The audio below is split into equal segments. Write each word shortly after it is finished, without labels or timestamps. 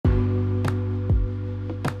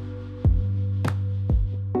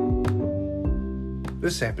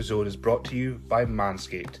This episode is brought to you by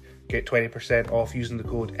Manscaped. Get 20% off using the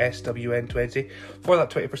code SWN20 for that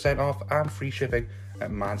 20% off and free shipping at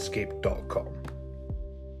manscaped.com.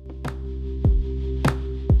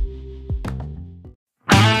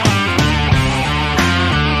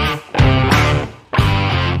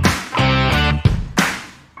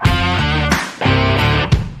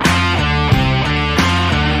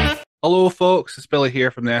 Hello folks, it's Billy here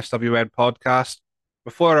from the SWN Podcast.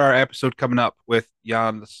 Before our episode coming up with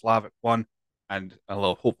Jan the Slavic one and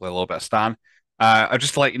hopefully a little bit of Stan, I'd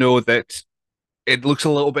just like you know that it looks a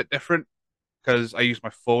little bit different because I use my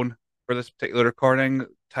phone for this particular recording.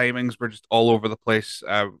 Timings were just all over the place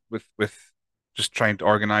with just trying to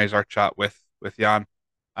organize our chat with Jan.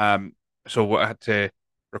 So I had to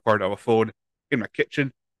record on my phone in my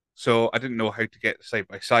kitchen. So I didn't know how to get the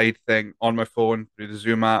side-by-side thing on my phone through the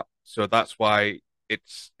Zoom app. So that's why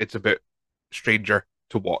it's a bit stranger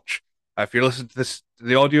to watch. If you're listening to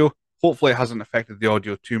the audio, hopefully it hasn't affected the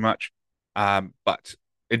audio too much. But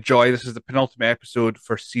enjoy. This is the penultimate episode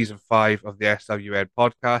for season 5 of the SWN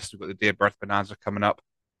podcast. We've got the Day of Birth Bonanza coming up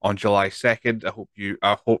on July 2nd.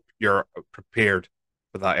 I hope you're prepared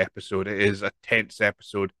for that episode. It is a tense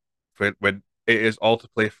episode when it is all to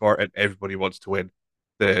play for and everybody wants to win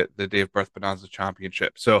the Day of Birth Bonanza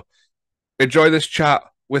Championship. So enjoy this chat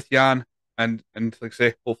with Jan, and like I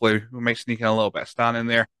say, hopefully we might sneak in a little bit of Stan in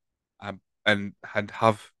there, and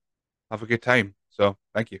have a good time. So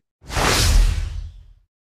thank you.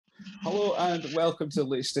 Hello and welcome to the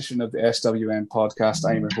latest edition of the SWN podcast.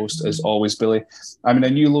 I am your host as always, Billy. I'm in a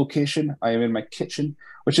new location. I am in my kitchen,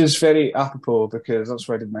 which is very apropos because that's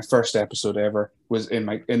where I did my first episode ever, was in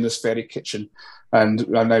this very kitchen, and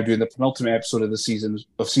I'm now doing the penultimate episode of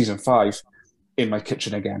season 5 in my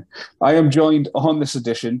kitchen again. I am joined on this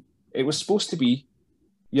edition. It was supposed to be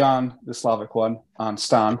Jan, the Slavic one, and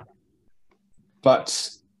Stan, but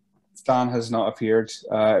Stan has not appeared.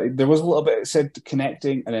 There was a little bit, it said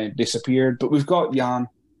connecting, and then it disappeared, but we've got Jan,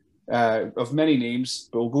 of many names,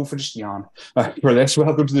 but we'll go for just Jan for this.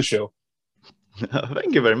 Welcome to the show.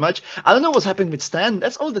 Thank you very much. I don't know what's happening with Stan.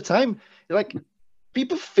 That's all the time. Like,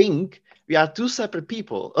 people think we are two separate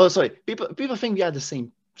people. Oh, sorry. People think we are the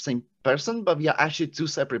same person, but we are actually two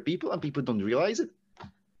separate people, and people don't realize it.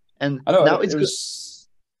 And I know, now it was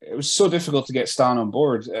so difficult to get Stan on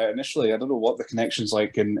board initially. I don't know what the connection's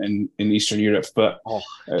like in Eastern Europe, but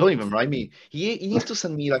don't even write me. He needs to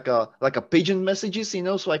send me like a pigeon messages,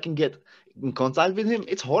 so I can get in contact with him.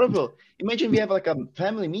 It's horrible. Imagine we have like a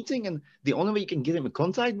family meeting, and the only way you can get him in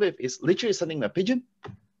contact with is literally sending him a pigeon.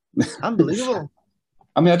 Unbelievable.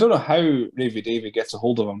 I mean, I don't know how Ravy Davy gets a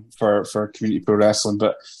hold of him for Community Pro Wrestling,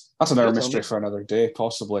 but that's another mystery for another day,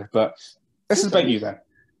 possibly. But this is about you then.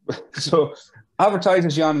 So, advertised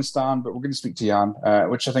as Jan and Stan, but we're going to speak to Jan,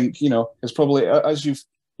 which I think, is probably, as you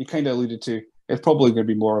kind of alluded to, it's probably going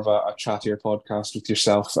to be more of a chattier podcast with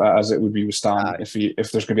yourself, as it would be with Stan, if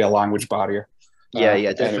there's going to be a language barrier.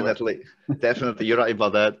 Yeah, definitely. Anyway. Definitely. You're right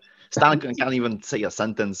about that. Stan can't even say a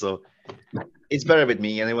sentence, so it's better with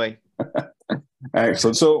me anyway.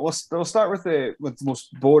 Excellent. So we'll start with the most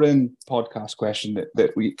boring podcast question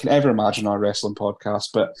that we can ever imagine on a wrestling podcast,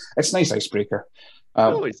 but it's a nice icebreaker.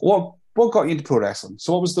 What got you into pro wrestling?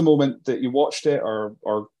 So what was the moment that you watched it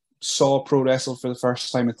or saw pro wrestling for the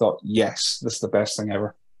first time and thought, yes, this is the best thing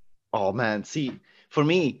ever? Oh man, see, for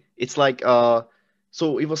me, it's like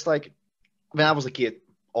so it was like when I was a kid,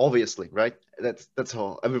 obviously, right? That's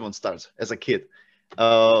how everyone starts as a kid.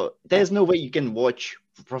 There's no way you can watch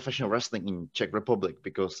professional wrestling in Czech Republic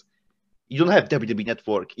because you don't have WWE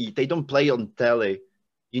Network. They don't play on tele.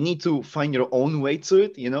 You need to find your own way to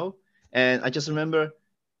it, And I just remember,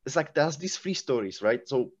 it's like there's these 3 stories, right?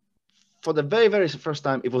 So for the very, very first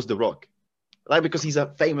time, it was The Rock, right? Because he's a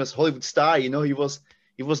famous Hollywood star, he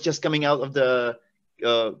was just coming out of the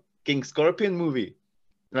King Scorpion movie,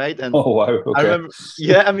 right? And oh wow, okay. I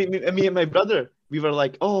remember, me and my brother, we were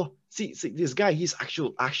like, oh, see this guy, he's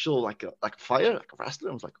actual like a fighter, like a wrestler.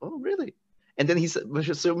 I was like, oh really? And then he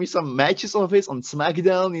showed me some matches of his on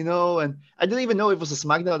SmackDown, and I didn't even know it was a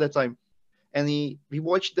SmackDown at that time. And we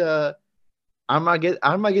watched the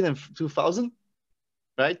Armageddon 2000,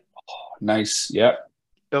 right? Oh, nice, yeah.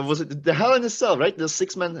 Was it the Hell in a Cell, right? The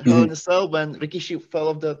 6-man Hell in a Cell when Rikishi fell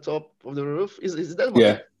off the top of the roof. Is that one?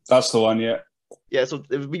 Yeah, that's the one, yeah. Yeah, so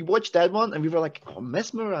we watched that one and we were like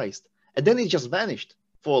mesmerized. And then it just vanished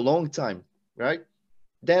for a long time, right?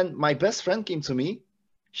 Then my best friend came to me.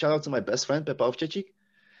 Shout out to my best friend, Pepa Ovčečík.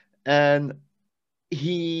 And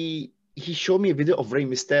he showed me a video of Rey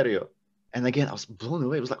Mysterio. And again, I was blown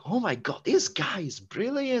away. It was like, oh my God, this guy is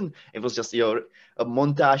brilliant. It was just, a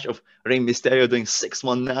montage of Rey Mysterio doing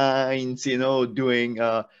 619s, doing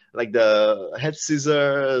like the head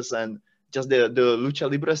scissors and just the lucha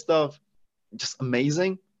libre stuff. Just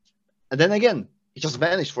amazing. And then again, it just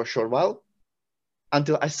vanished for a short while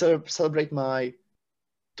until I celebrate my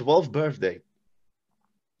 12th birthday.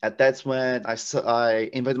 And that's when I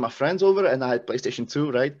invited my friends over and I had PlayStation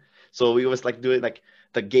 2, right? So we was like doing like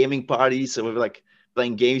the gaming parties. So we were like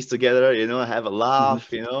playing games together, have a Mhm.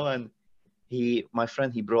 laugh, and my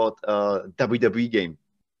friend, he brought a WWE game,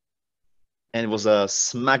 and it was a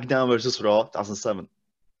SmackDown versus Raw 2007.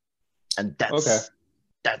 And Okay.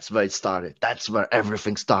 that's where it started. That's where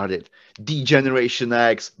everything started. D-Generation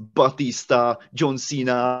X, Batista, John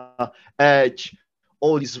Cena, Edge,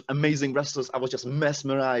 all these amazing wrestlers. I was just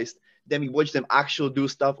mesmerized. Then we watched them actually do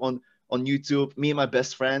stuff on YouTube. Me and my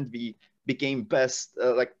best friend, we became best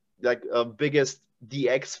biggest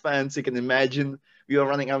DX fans you can imagine. We were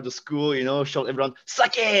running out of the school, shout everyone,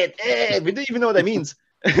 "Suck it!" We didn't even know what that means.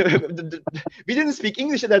 We didn't speak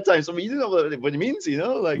English at that time, so we didn't know what it means.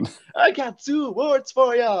 Like, I got 2 words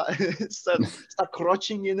for ya. start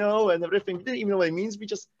crotching, and everything. We didn't even know what it means.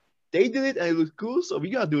 They did it and it looked cool, so we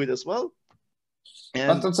gotta do it as well.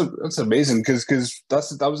 And That's amazing because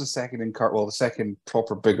that was the second the second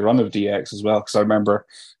proper big run of DX as well. Because I remember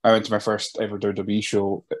I went to my first ever WWE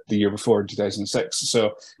show the year before in 2006.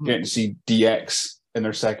 So getting to see DX in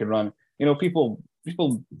their second run, people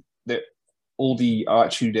that oldie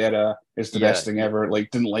Attitude Era is the yeah, best thing yeah, ever.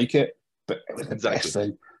 Like didn't like it, but it was the best exactly.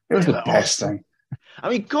 thing. It was Yeah, the they're best awesome. thing. I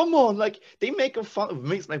mean, come on, like they make a fun of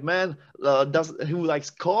Vince McMahon, who likes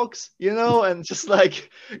cocks, and just like,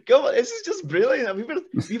 come on, this is just brilliant. And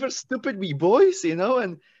we were stupid wee boys,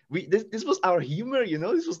 and this was our humor,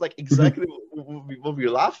 This was like exactly what we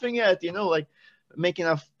were laughing at, like making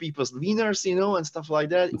up people's wieners, and stuff like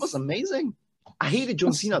that. It was amazing. I hated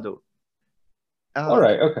John That's Cena though, all uh,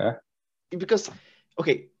 right. Okay. because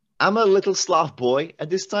okay, I'm a little Slav boy at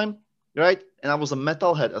this time, right? And I was a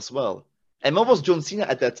metalhead as well. And what was John Cena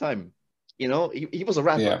at that time? He was a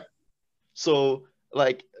rapper. Yeah. So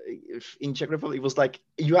like in Czech Republic, it was like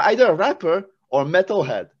you're either a rapper or a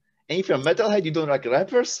metalhead. And if you're a metalhead, you don't like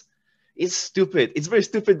rappers. It's stupid. It's very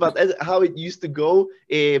stupid, but how it used to go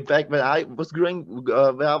back when I was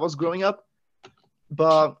growing up.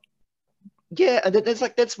 But yeah, and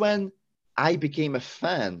that's when I became a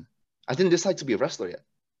fan. I didn't decide to be a wrestler yet.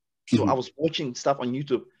 So I Mhm. was watching stuff on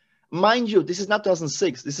YouTube. Mind you, this is not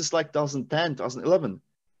 2006. This is like 2010, 2011.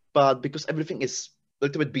 But because everything is a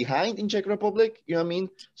little bit behind in Czech Republic, you know what I mean?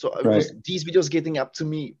 So it Right. was these videos getting up to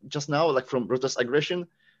me just now, like from Ruthless Aggression.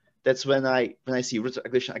 That's when I see Ruthless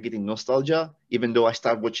Aggression, I get in nostalgia, even though I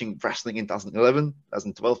started watching wrestling in 2011,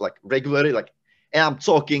 2012, like regularly, and I'm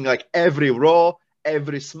talking like every Raw,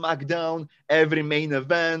 every SmackDown, every main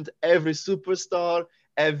event, every superstar,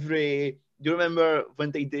 every. Do you remember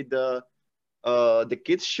when they did the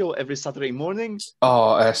kids show every Saturday morning?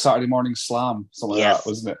 Oh, Saturday Morning Slam, something like that, Yes,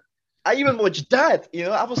 wasn't it? I even watched that.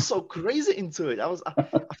 I was so crazy into it. I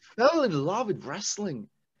fell in love with wrestling,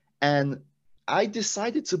 and I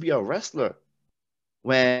decided to be a wrestler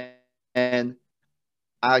when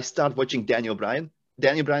I started watching Daniel Bryan.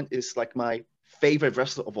 Daniel Bryan is like my favorite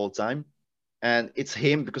wrestler of all time. And it's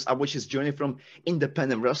him because I watched his journey from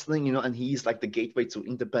independent wrestling, and he's like the gateway to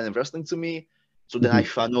independent wrestling to me. So then I Mhm.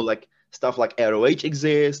 found out like stuff like ROH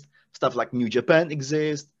exists, stuff like New Japan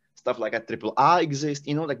exists, stuff like a Triple R exists,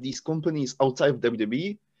 like these companies outside of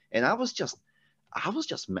WWE. And I was just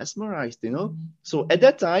mesmerized. So at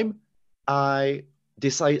that time, I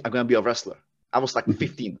decided I'm gonna be a wrestler. I was like Mhm.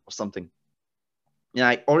 15 or something. And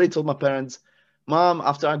I already told my parents, Mom,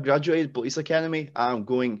 after I graduate police academy, I'm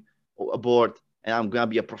going aboard and I'm gonna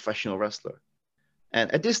be a professional wrestler.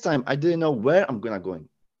 And at this time, I didn't know where I'm gonna going.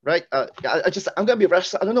 Right? I'm gonna be a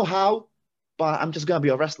wrestler. I don't know how, but I'm just gonna be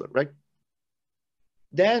a wrestler. Right?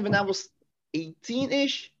 Then when I was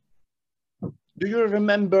 18-ish, do you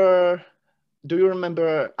remember? Do you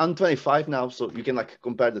remember? I'm 25 now, so you can like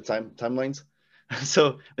compare the timelines.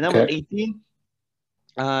 So when I was Okay. 18,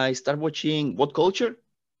 I started watching What Culture.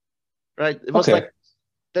 Right? It was Okay. like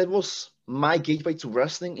that was my gateway to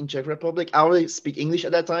wrestling in Czech Republic. I already speak English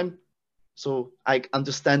at that time, so I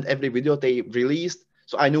understand every video they released.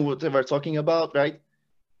 So I knew what they were talking about, right?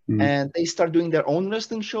 Mhm. And they start doing their own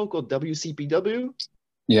wrestling show called WCPW.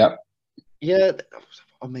 Yeah. Yeah, that was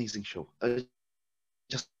an amazing show.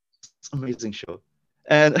 Just amazing show.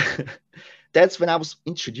 And that's when I was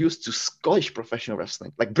introduced to Scottish professional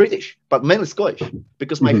wrestling, like British, but mainly Scottish,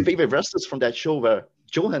 because my Mhm. favorite wrestlers from that show were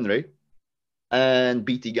Joe Henry and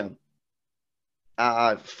BT Gunn.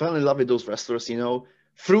 I fell in love with those wrestlers.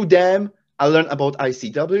 Through them, I learned about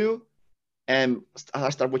ICW, and I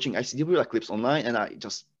started watching ICW like clips online, and I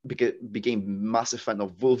just became massive fan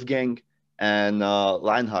of Wolfgang and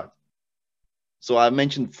Lionheart. So I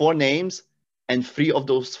mentioned 4 names, and 3 of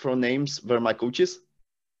those 4 names were my coaches.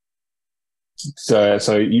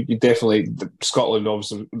 So you definitely Scotland.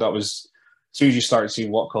 Obviously, that was as soon as you started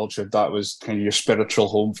seeing What Culture, that was kind of your spiritual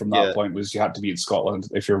home. From that point, was you had to be in Scotland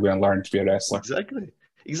if you were going to learn to be a wrestler.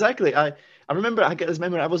 Exactly. I remember. I get this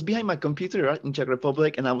memory. I was behind my computer, right, in Czech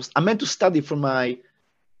Republic, and I meant to study for my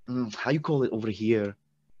how you call it over here,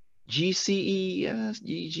 GCES,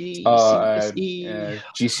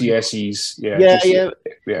 GCSEs.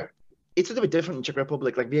 Yeah. It's a little bit different in Czech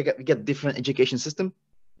Republic. Like we get different education system,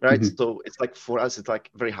 right? Mm-hmm. So it's like for us, it's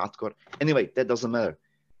like very hardcore. Anyway, that doesn't matter.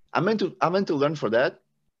 I meant to learn for that,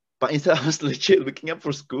 but instead I was legit looking up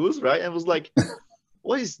for schools, right? And I was like,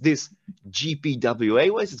 what is this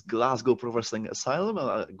GPWA? What is this Glasgow Pro Wrestling Asylum?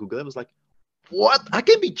 I Googled it. I was like, what? I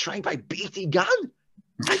can be trained by BT Gunn.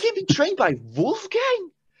 I can be trained by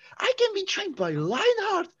Wolfgang. I can be trained by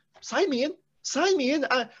Lionheart. Sign me in.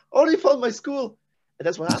 I already found my school. And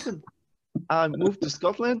that's what happened. I moved to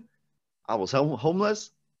Scotland. I was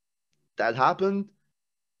homeless. That happened.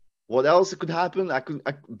 What else could happen? I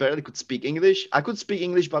barely could speak English. I could speak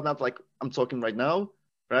English, but not like I'm talking right now,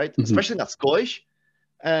 right? Mm-hmm. Especially not Scottish.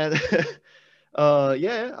 And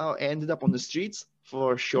I ended up on the streets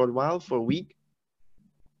for a short while, for a week.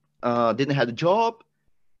 Didn't have a job.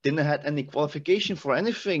 Didn't have any qualification for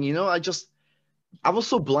anything. I was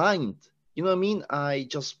so blind. You know what I mean? I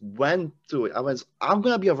just went to it. I'm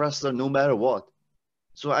gonna be a wrestler no matter what.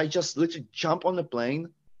 So I just literally jumped on the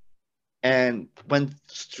plane and went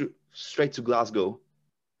straight to Glasgow.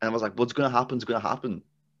 And I was like, what's gonna happen is gonna happen.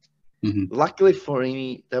 Mm-hmm. Luckily for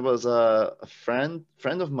me, there was a friend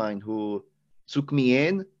of mine who took me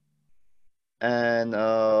in, and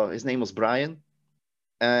his name was Brian,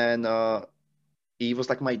 and he was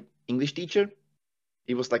like my English teacher.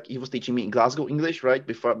 He was teaching me in Glasgow English, right,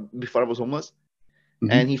 before I was homeless.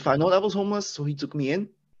 Mm-hmm. And he found out I was homeless, so he took me in.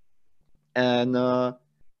 And I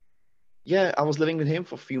was living with him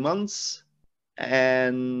for a few months.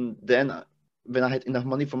 And then when I had enough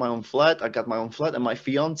money for my own flat, I got my own flat, and my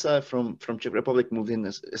fiance from Czech Republic moved in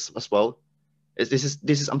as well. This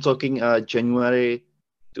is I'm talking January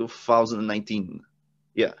 2019.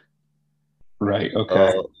 Yeah. Right.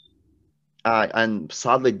 Okay. And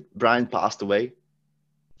sadly, Brian passed away,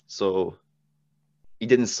 so he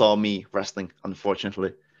didn't saw me wrestling,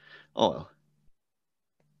 unfortunately. Oh well.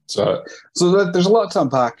 So there's a lot to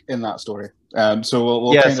unpack in that story. So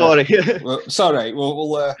we'll yeah, kinda, sorry. it's all right.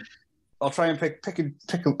 We'll I'll try and pick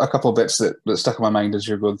a couple of bits that stuck in my mind as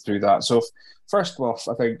you're going through that. So first off,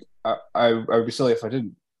 I think I would be silly if I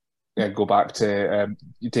didn't go back to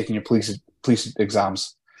you taking your police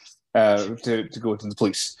exams to go into the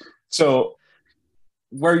police. So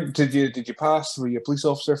where did you pass? Were you a police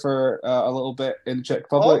officer for a little bit in the Czech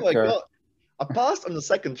Republic? Oh my God. I passed on the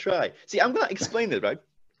second try. See, I'm gonna explain it, right?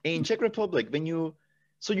 In Czech Republic, you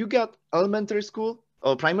got elementary school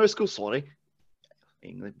or primary school, sorry.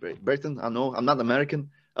 English, Britain, I know, I'm not American.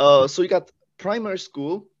 So you got primary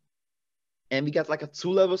school, and we got like 2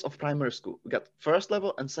 levels of primary school. We got first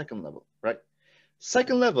level and second level, right?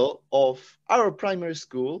 Second level of our primary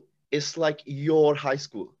school is like your high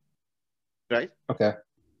school, right? Okay.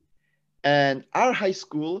 And our high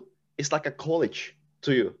school is like a college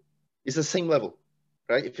to you. It's the same level,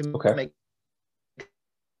 right? If it makes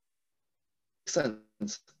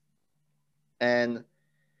sense. And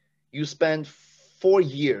you spend 4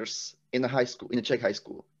 years in a Czech high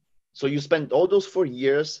school. So you spend all those 4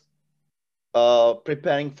 years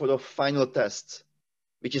preparing for the final test,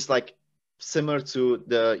 which is like similar to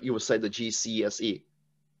the GCSE,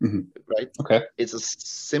 right? Okay. It's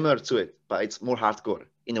similar to it, but it's more hardcore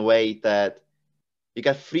in a way that you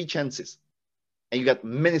got 3 chances and you got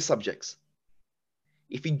many subjects.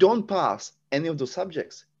 If you don't pass any of those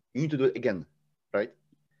subjects, you need to do it again, right?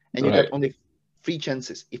 And you got only 3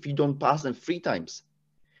 chances. If you don't pass them 3 times,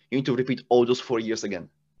 you need to repeat all those 4 years again.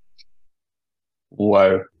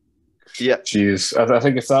 Wow. Yeah. Jeez. I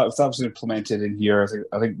think if that was implemented in here,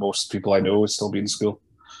 I think most people I know would still be in school.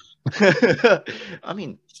 I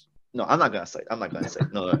mean, no, I'm not gonna say.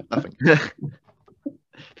 No, nothing.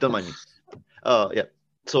 Don't mind me. Yeah.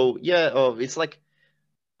 So it's like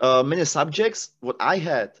many subjects. What I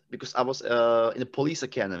had, because I was in a police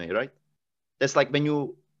academy, right? That's like when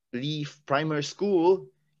you leave primary school,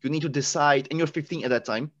 you need to decide, and you're 15 at that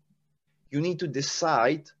time. You need to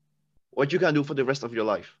decide what you're gonna do for the rest of your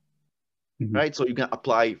life, right? So you can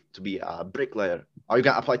apply to be a bricklayer, or you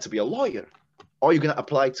can apply to be a lawyer, or you're gonna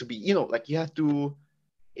apply to be, like you have to,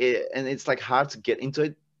 and it's like hard to get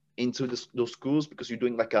into those schools because you're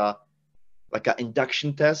doing like a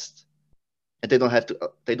induction test, and they don't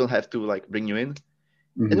have to like bring you in.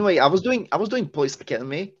 Mhm. Anyway, I was doing police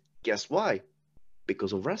academy. Guess why?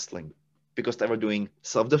 Because of wrestling. Because they were doing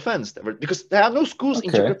self-defense. Because there are no schools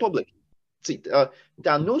in Czech Okay. Republic. See, there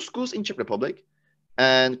are no schools in Czech Republic,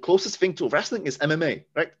 and closest thing to wrestling is MMA,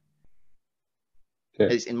 right? Okay.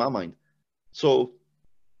 At least in my mind. So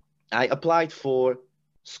I applied for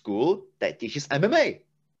school that teaches MMA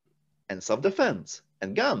and self-defense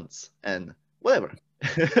and guns and whatever.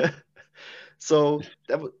 So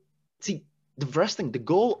see, the wrestling, the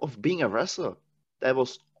goal of being a wrestler, that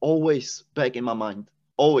was always back in my mind.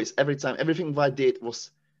 Always, every time, everything I did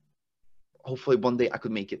was hopefully one day I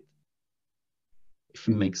could make it. If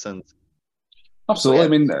it Mhm. makes sense. Absolutely. Yeah. I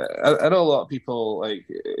mean, I know a lot of people, like,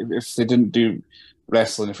 if they didn't do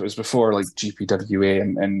wrestling, if it was before like GPWA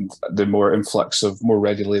and the more influx of more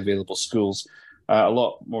readily available schools, a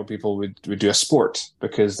lot more people would do a sport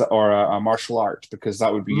or a martial art, because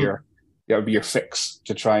that would be your fix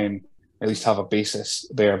to try and at least have a basis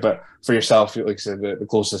there. But for yourself, like I said, the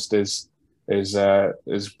closest is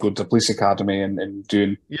going to police academy and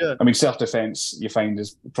doing. Yeah. I mean, self-defense you find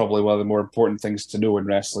is probably one of the more important things to know in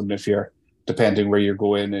wrestling. If you're depending where you're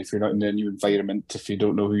going, if you're not in a new environment, if you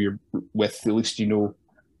don't know who you're with, at least you know,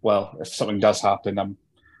 well, if something does happen,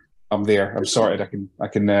 I'm there. I'm sorted. I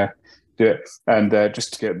can do it. And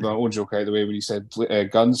just to get my own joke out of the way, when you said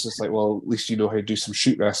guns, it's like, well, at least you know how to do some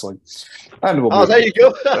shoot wrestling. And we'll there you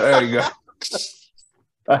go. there you go.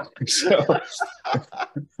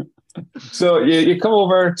 So you come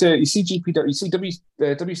over to, you see GPW, you see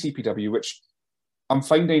WCPW, which I'm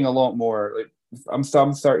finding a lot more. Like, I'm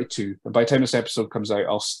 32, and by the time this episode comes out,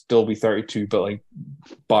 I'll still be 32, but like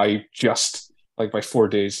by 4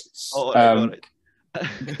 days. Oh, I got it.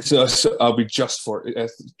 So I'll be just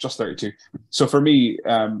 32. So for me,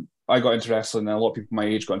 I got into wrestling, and a lot of people my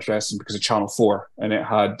age got into wrestling because of Channel 4, and it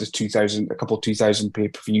had a couple of 2000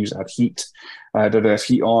 pay-per-views. It had Heat, did have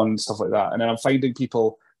Heat on, stuff like that. And then I'm finding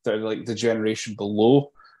people that are like the generation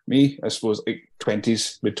below me, I suppose, like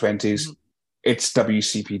 20s, mid-20s. Mm-hmm. It's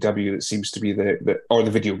WCPW that seems to be or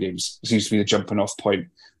the video games seems to be the jumping off point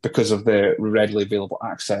because of the readily available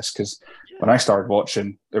access. Because when I started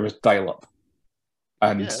watching, there was dial-up,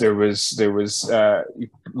 and there was you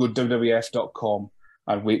go to WWF.com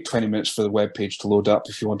and wait 20 minutes for the webpage to load up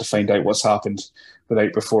if you want to find out what's happened the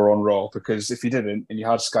night before on Raw. Because if you didn't and you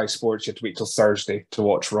had Sky Sports, you had to wait till Thursday to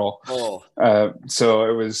watch Raw. So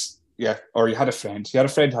it was or you had a friend. You had a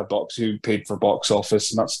friend who had box who paid for box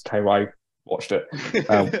office, and that's how I watched it.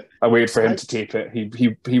 I waited for him to tape it.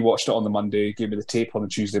 He watched it on the Monday, gave me the tape on the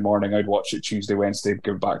Tuesday morning. I'd watch it Tuesday, Wednesday,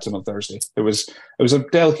 give it back to him on Thursday. It was a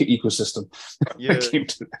delicate ecosystem when it came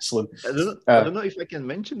to wrestling. I don't know if I can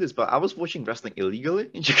mention this, but I was watching wrestling illegally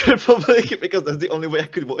in Czech Republic because that's the only way I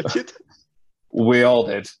could watch it. We all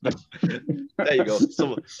did. There you go.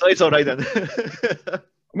 So it's all right then.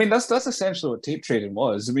 I mean, that's essentially what tape trading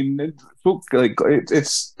was. I mean, it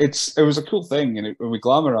was a cool thing, and we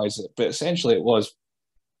glamorize it, but essentially it was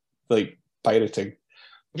like pirating.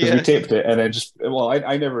 Because we taped it, and then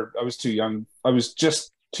I was too young. I was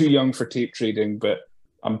just too young for tape trading, but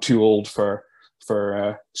I'm too old for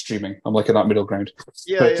streaming. I'm like in that middle ground.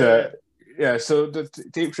 So the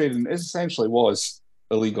tape trading essentially was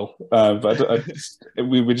illegal, but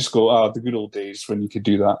we would just go, the good old days when you could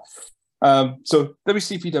do that. So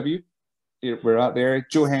WCPW, we're out there.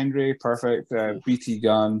 Joe Hendry, perfect. BT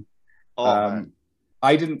Gunn.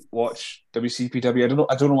 I didn't watch WCPW.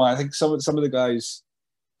 I don't know why. I think some of the guys,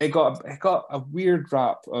 it got a weird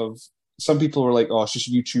rap of, some people were like, oh, it's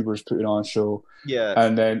just YouTubers putting on a show. Yeah.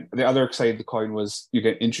 And then the other side of the coin was you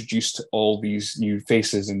get introduced to all these new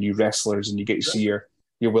faces and new wrestlers, and you get to see your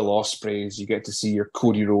Will Ospreays, you get to see your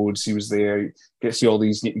Cody Rhodes, he was there, you get to see all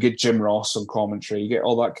these, you get Jim Ross on commentary, you get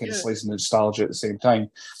all that kind of slice of nostalgia at the same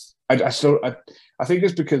time. I think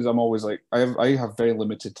it's because I'm always like, I have very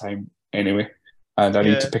limited time anyway, and I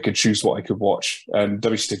need to pick and choose what I could watch, and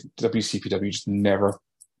WCPW just never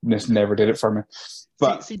did it for me.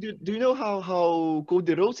 But do you know how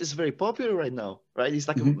Cody Rhodes is very popular right now, right? He's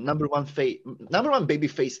like a number one baby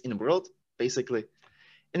face in the world, basically.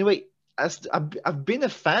 Anyway, I've been a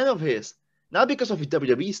fan of his, not because of his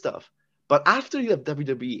WWE stuff, but after he left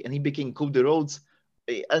WWE and he became Cody Rhodes,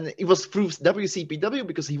 and it was through WCPW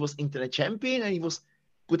because he was internet champion and he was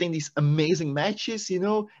putting these amazing matches,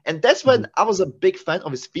 and that's when I was a big fan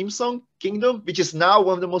of his theme song, Kingdom, which is now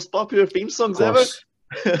one of the most popular theme songs ever.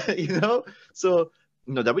 So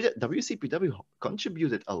WCPW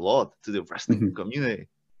contributed a lot to the wrestling community.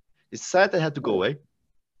 It's sad they had to go away.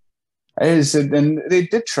 It is, and they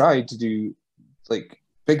did try to do like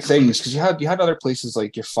big things because you had other places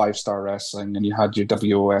like your 5 Star Wrestling and you had your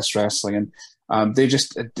WOS Wrestling, and they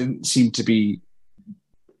just it didn't seem to be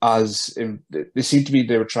they seemed to be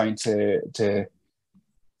they were trying to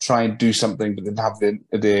try and do something, but didn't have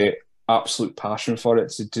the absolute passion for it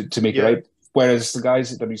to make it right. Whereas the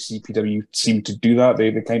guys at WCPW seemed to do that.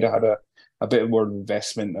 They kind of had a bit more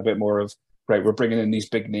investment, a bit more of, right, we're bringing in these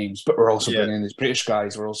big names, but we're also bringing in these British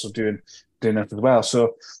guys. We're also doing it as well.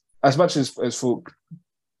 So as much as folk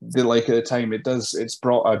did like at the time, it's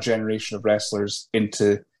brought a generation of wrestlers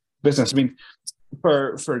into business. I mean,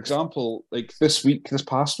 for example, like this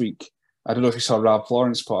past week, I don't know if you saw Ralph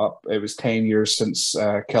Lawrence put up, it was 10 years since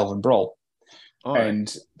Kelvin Brawl.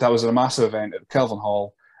 And that was a massive event at Kelvin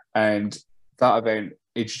Hall. And that event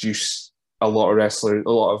introduced a lot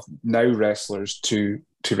of now wrestlers to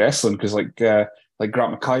wrestling, because like Grant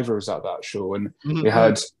McIver was at that show, and we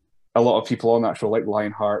had a lot of people on that show like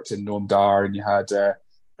Lionheart and Noam Dar, and you had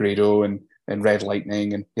Grado and Red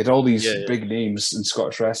Lightning, and you had all these big names in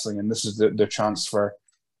Scottish wrestling, and this is the chance for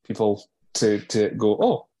people to go,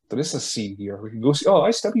 oh, there is a scene here. We can go see, oh,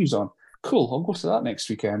 ICW's on. Cool, I'll go to that next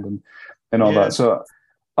weekend and all that. So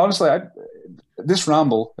honestly, this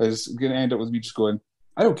ramble is going to end up with me just going,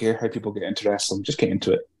 I don't care how people get into wrestling, just get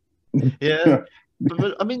into it. Yeah.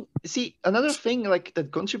 But I mean, see, another thing like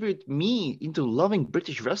that contributed me into loving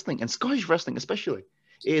British wrestling and Scottish wrestling especially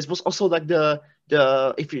was also like the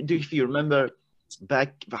if you remember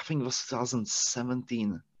back, I think it was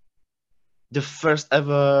 2017, the first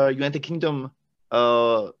ever United Kingdom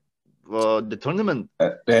the tournament,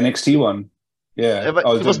 the NXT one. Yeah,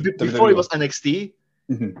 it was before it was NXT.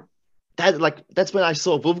 Mm-hmm. That's when I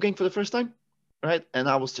saw Wolfgang for the first time, right? And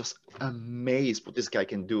I was just amazed what this guy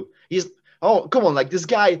can do. Oh, come on, like this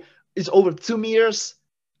guy is over 2 meters.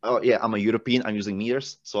 Oh yeah, I'm a European, I'm using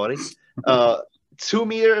meters, sorry. 2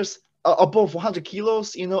 meters, above 100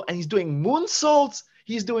 kilos, and he's doing moonsaults.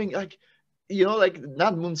 He's doing not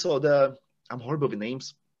moonsault, I'm horrible with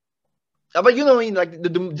names. But you know what I mean, like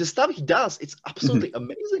the stuff he does, it's absolutely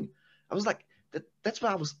amazing. I was like, that's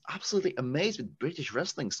why I was absolutely amazed with British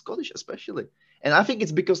wrestling, Scottish especially. And I think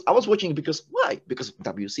it's because I was watching why? Because of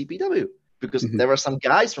WCPW. Because there were some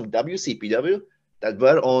guys from WCPW that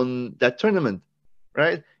were on that tournament,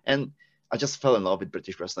 right? And I just fell in love with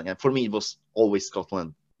British wrestling. And for me, it was always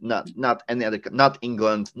Scotland, not any other, not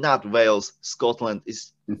England, not Wales. Scotland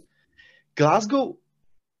is Glasgow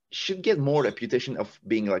should get more reputation of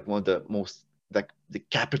being like one of the most, like the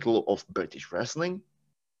capital of British wrestling.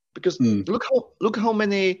 Because look how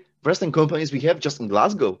many wrestling companies we have just in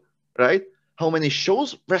Glasgow, right? How many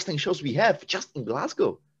wrestling shows we have just in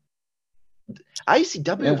Glasgow.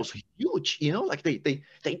 ICW was huge, like they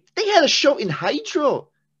had a show in Hydro.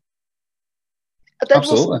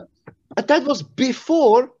 That was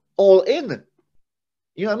before All In.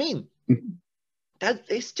 You know what I mean? That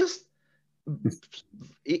is just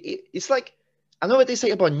it's like, I know what they say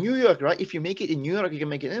about New York, right? If you make it in New York, you can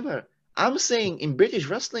make it anywhere. I'm saying in British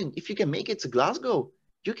wrestling, if you can make it to Glasgow,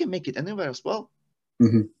 you can make it anywhere as well.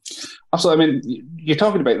 Mm-hmm. Absolutely. I mean, you're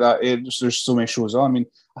talking about that. There's so many shows on. I mean,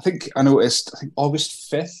 I noticed,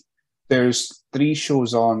 August 5th, there's 3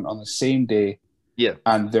 shows on the same day. Yeah.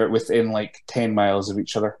 And they're within like 10 miles of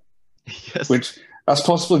each other. Yes. Which, that's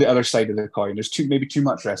possibly the other side of the coin. There's maybe too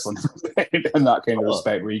much wrestling in that kind of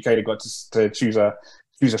respect, where you kind of got to choose a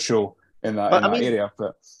show in that area.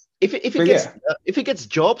 But if it gets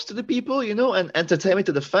jobs to the people, and entertainment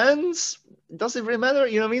to the fans, does it really matter?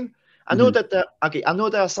 You know what I mean? I know that I know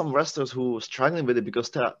there are some wrestlers who are struggling with it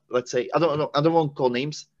because let's say, I don't want to call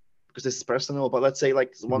names because this is personal, but let's say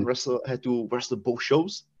like one wrestler had to wrestle both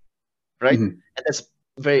shows, right? And that's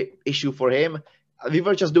a very issue for him. We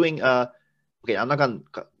were just doing I'm not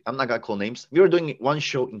gonna call names. We were doing one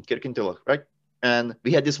show in Kirkintilloch, right? And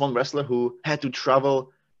we had this one wrestler who had to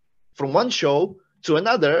travel from one show to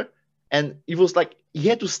another, and it was like he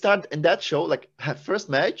had to start in that show, like have first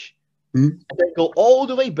match, and then go all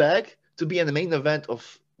the way back to be in the main event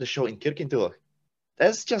of the show in Kirkintilloch.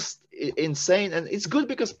 That's just insane, and it's good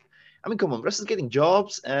because, I mean, come on, wrestlers getting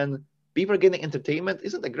jobs and people are getting entertainment.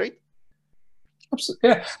 Isn't that great? Absolutely,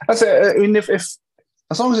 yeah. That's it. I mean, if as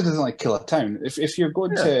long as it doesn't like kill a town. If you're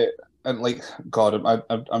going to, and like, God,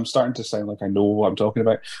 I'm starting to sound like I know what I'm talking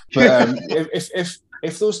about. But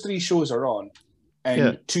if those 3 shows are on,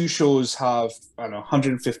 and 2 shows have, I don't know,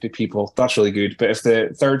 150 people, that's really good. But if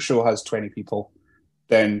the third show has 20 people,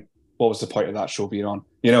 then what was the point of that show being on?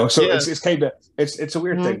 So it's kind of it's a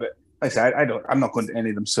weird thing. But I said I'm not going to any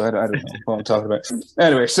of them, so I don't know what I'm talking about.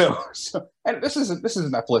 Anyway, so and this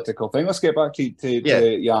isn't a political thing. Let's get back to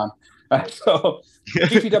Jan. So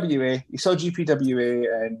GPWA, you saw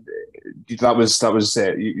GPWA, and that was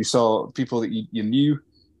it. You saw people that you knew.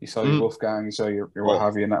 You saw your Wolfgang, you saw your what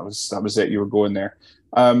have you, and that was it. You were going there.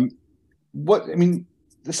 It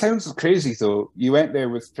sounds crazy though. You went there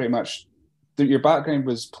with pretty much your background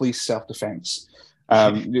was police self-defense.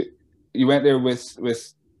 You went there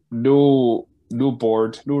with no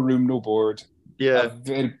board, no room, no board. Yeah. A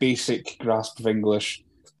very basic grasp of English.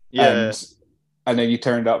 Yeah. And then you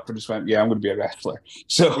turned up and just went, yeah, I'm going to be a wrestler.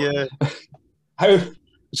 So yeah.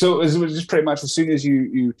 So it was just pretty much as soon as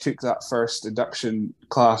you took that first induction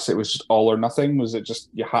class, it was just all or nothing? Was it just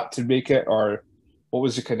you had to make it, or what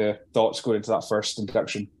was your kind of thoughts going into that first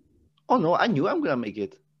induction? Oh no, I knew I'm gonna make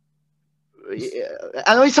it.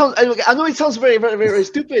 I know it sounds very, very, very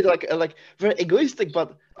stupid, like very egoistic,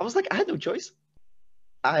 but I was like, I had no choice.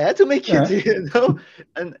 I had to make it, you know.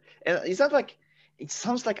 And it's not like it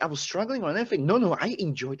sounds like I was struggling or anything. No, I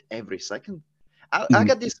enjoyed every second. I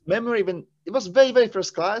got this memory when it was very, very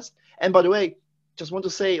first class. And by the way, just want to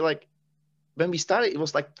say, like, when we started, it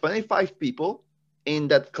was like 25 people in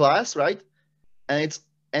that class, right? And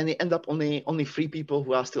it end up only 3 people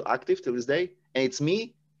who are still active till this day. And it's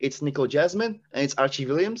me, it's Nicole Jasmine, and it's Archie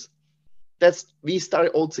Williams. We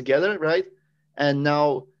started all together, right? And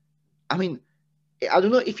now, I mean, I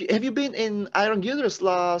don't know have you been in Iron Girders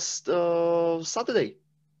last Saturday?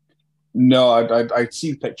 No, I'd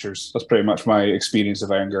seen pictures. That's pretty much my experience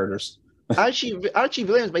of Iron Girders. Archie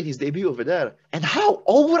Williams made his debut over there, and how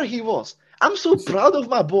over he was. I'm so proud of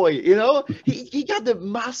my boy. You know, he got the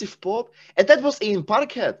massive pop, and that was in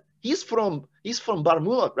Parkhead. He's from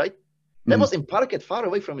Barmulloch, right? That was in Parkhead, far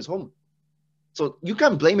away from his home. So you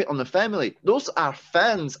can't blame it on the family. Those are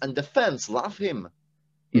fans, and the fans love him.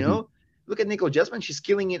 You know, look at Nicole Jasmine. She's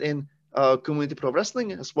killing it in community pro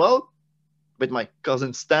wrestling as well, with my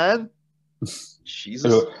cousin Stan.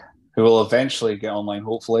 Jesus. Who will eventually get online,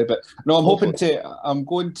 hopefully. But no, I'm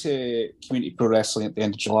going to community pro wrestling at the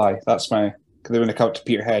end of July. That's they're going to come up to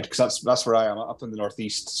Peterhead, because that's where I am, up in the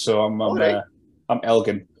northeast. So I'm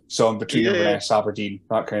Elgin, so I'm between Inverness, Aberdeen,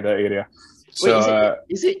 that kind of area. So wait,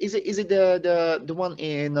 is it the one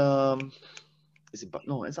in is it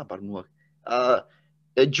no, it's not Barmulloch.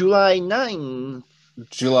 July 9th.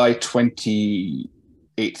 July 28th,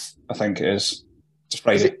 I think it is. It's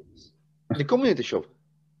Friday. The community show.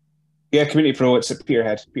 Yeah, community pro. It's at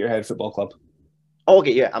Peterhead Football Club. Oh,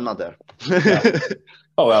 okay, yeah, I'm not there. Yeah.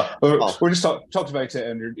 Oh well, we're just talked about it,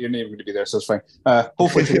 and your name going to be there, so it's fine.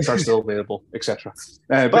 Hopefully, tickets are still available, etc.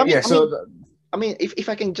 If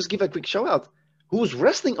I can just give a quick shout out, who's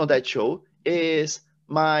wrestling on that show is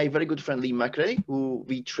my very good friend Lee McRae, who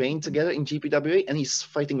we trained together in GPWA, and he's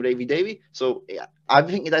fighting Ravy Davy. So yeah, I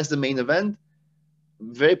think that's the main event.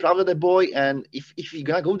 Very proud of that boy, and if you're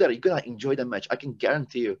gonna go there, you're gonna enjoy that match. I can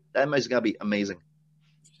guarantee you that match is gonna be amazing.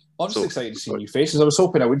 I'm just excited to see new faces. I was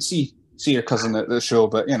hoping I would see your cousin at the show,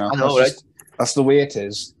 but you know, that's the way it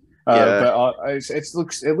is. But it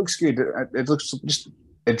looks good. It looks just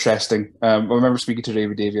interesting. I remember speaking to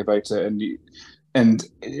Ravy Davy about it, and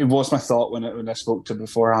it was my thought when I spoke to him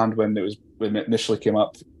beforehand when it initially came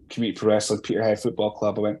up. Community Pro Wrestling, Peterhead Football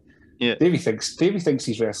Club. I went, yeah. Davy thinks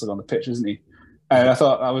he's wrestling on the pitch, isn't he? And I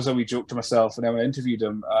thought that was a wee joke to myself. And then when I interviewed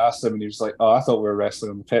him, I asked him, and he was like, "Oh, I thought we were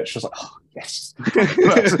wrestling on the pitch." I was like, "Oh, yes."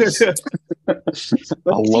 I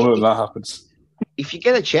love it when that happens. If you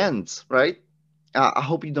get a chance, right? I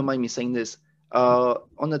hope you don't mind me saying this.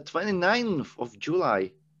 On the 29th of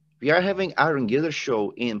July, we are having Iron Girders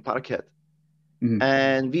show in Parkhead.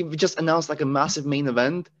 And we just announced like a massive main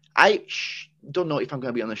event. I don't know if I'm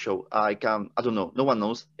going to be on the show. I don't know. No one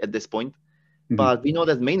knows at this point. But we know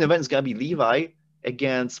that main event is going to be Levi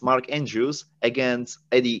against Mark Andrews against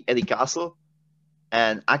Eddie Castle.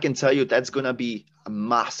 And I can tell you that's going to be a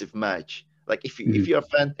massive match. Like if you're a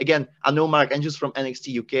fan, again, I know Mark Andrews from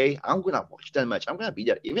NXT UK. I'm going to watch that match. I'm going to be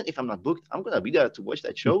there. Even if I'm not booked, I'm going to be there to watch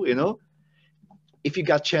that show, you know. If you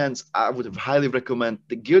got chance, I would highly recommend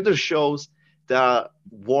the Girder shows. They're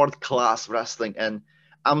world-class wrestling. And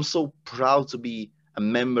I'm so proud to be a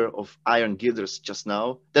member of Iron Girders just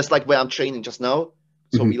now. That's like where I'm training just now.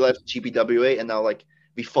 So we left GPWA and now like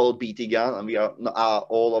we followed BT Gun and we are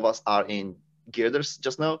all of us are in Girders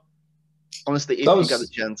just now. Honestly, if you got a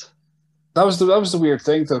chance. That was the weird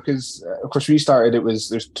thing though, because of course we started. There's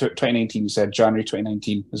 2019. You said January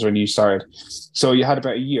 2019 is when you started, so you had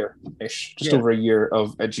about a year-ish, just over a year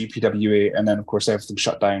of a GPWA, and then of course everything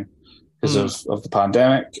shut down because of the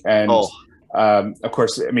pandemic. And of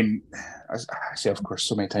course, I mean, I say of course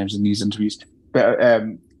so many times in these interviews, but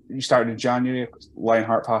you started in January.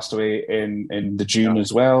 Lionheart passed away in the June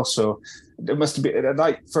as well. So it must have been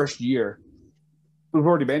that first year. We've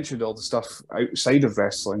already mentioned all the stuff outside of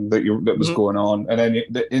wrestling that was going on, and then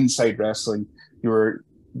the inside wrestling, you were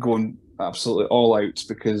going absolutely all out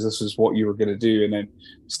because this is what you were going to do, and then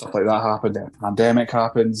stuff like that happened. The pandemic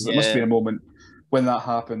happens. There must have been a moment when that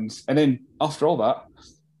happened, and then after all that,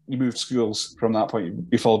 you moved schools. From that point,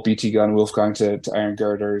 you followed BT Gun, Wolfgang to Iron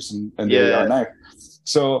Girders, and there you are now.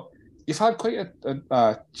 So you've had quite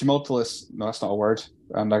a tumultuous. No, that's not a word,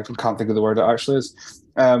 and I can't think of the word it actually is.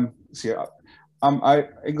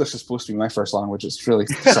 English is supposed to be my first language. It's really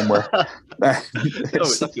somewhere. But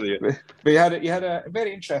you had a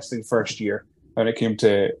very interesting first year when it came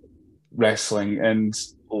to wrestling, and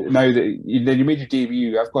now that you made your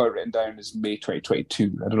debut, I've got it written down as May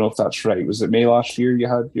 2022. I don't know if that's right. Was it May last year you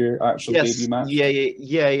had your actual debut match?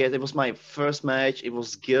 Yeah. That was my first match. It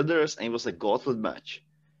was Girders, and it was a gauntlet match.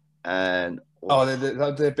 And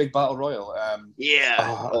the big battle royal.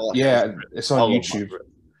 It's on YouTube.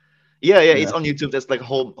 Yeah, it's on YouTube. That's like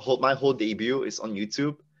my whole debut is on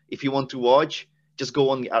YouTube. If you want to watch, just go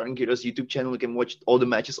on the Iron Girders YouTube channel. You can watch all the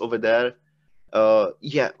matches over there. Oh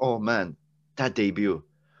man, that debut.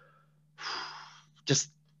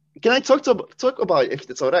 Just can I talk about it, if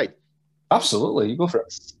it's all right? Absolutely, you go for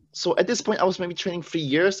it. So at this point, I was maybe training 3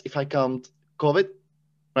 years if I count COVID,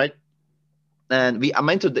 right? And I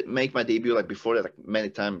meant to make my debut like before that, like many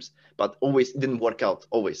times, but always it didn't work out.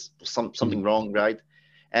 Always something wrong, right?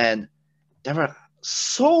 And there were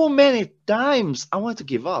so many times I wanted to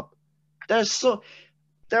give up. There were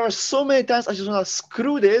so many times I just want to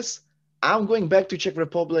screw this. I'm going back to Czech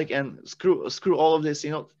Republic and screw all of this.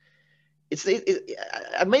 I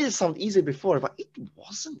made it sound easy before, but it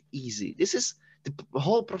wasn't easy. This is the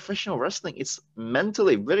whole professional wrestling. It's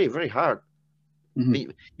mentally very, very hard.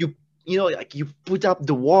 Mm-hmm. You put up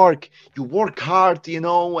the work, you work hard,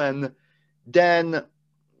 and then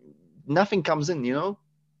nothing comes in,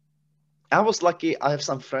 I was lucky. I have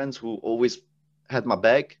some friends who always had my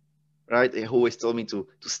back, right? They always told me to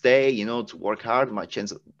stay, to work hard. My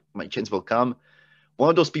chance will come. One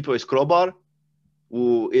of those people is Crowbar,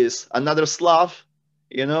 who is another Slav,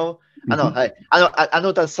 Mm-hmm. I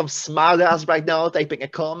know that some smart ass right now typing a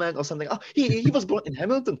comment or something. Oh, he was born in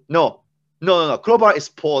Hamilton. No. Crowbar is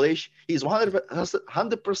Polish. He's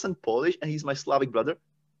 100% Polish, and he's my Slavic brother.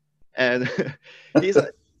 And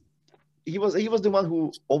he was the one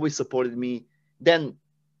who always supported me. Then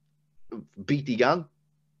BT Gun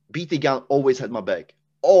always had my back,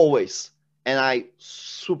 always, and I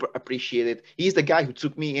super appreciate it. He's the guy who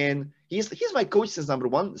took me in. He's my coach since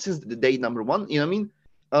the day number one. You know what I mean?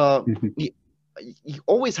 He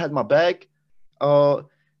always had my back.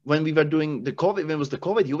 When we were doing the COVID, when it was the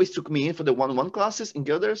COVID, he always took me in for the 1-on-1 classes in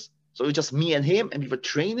Girders. So it was just me and him, and we were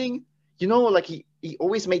training. Like he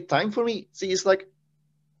always made time for me. See, it's like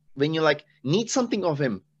when you like need something of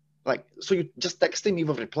him, like so you just text him, he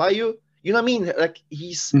will reply you. You know what I mean? Like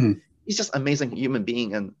he's just amazing human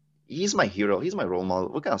being, and he's my hero. He's my role model.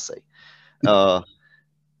 What can I say?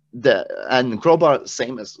 And Crowbar,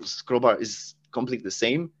 same as Crowbar is completely the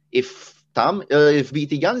same. If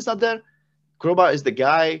BT Gun is not there, Crowbar is the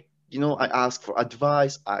guy. I ask for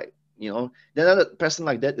advice. Then another person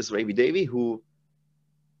like that is Ravy Davy, who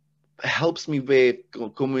helps me with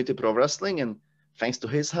community pro wrestling, and thanks to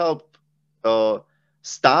his help,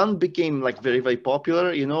 Stan became like very, very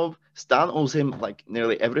popular. Stan owes him like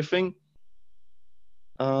nearly everything.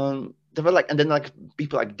 There were and then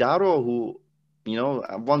people like Daro, who,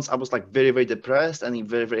 once I was like very, very depressed, and he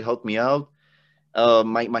very, very helped me out.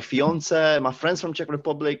 My fiance, my friends from Czech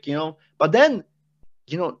Republic, But then,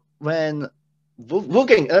 when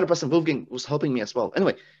Wolfgang, another person, Wolfgang, was helping me as well.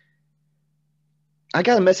 Anyway, I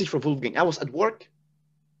got a message from Wolfgang. I was at work.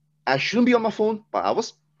 I shouldn't be on my phone, but I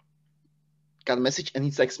was. Got a message, and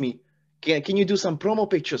he texts me, can you do some promo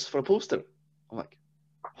pictures for a poster? I'm like,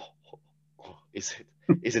 is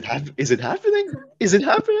it happening? Is it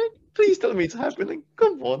happening? Please tell me it's happening.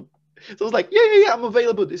 Come on. So I was like, yeah, I'm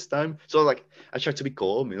available this time. So I tried to be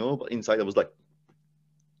calm, but inside I was like,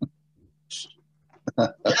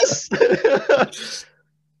 yes.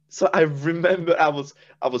 So I remember I was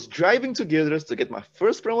driving to Girders to get my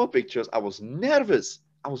first promo pictures. I was nervous.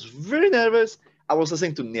 I was very nervous. I was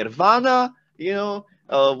listening to Nirvana,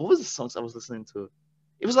 what was the songs I was listening to?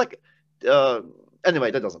 It was like,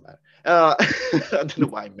 anyway, that doesn't matter. I don't know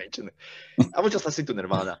why I mentioned it. I was just listening to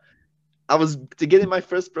Nirvana. To get in my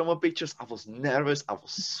first promo pictures, I was nervous. I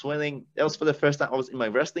was sweating. That was for the first time I was in my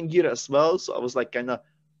wrestling gear as well. So I was like kind of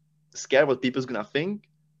scared what people's going to think,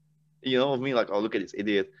 of me. Like, oh, look at this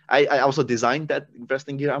idiot. I also designed that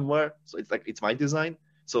wrestling gear I'm wearing. So it's my design.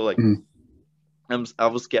 So like, Mhm. I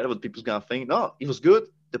was scared what people's gonna think. No, it was good.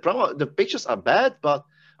 The pictures are bad, but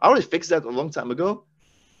I already fixed that a long time ago.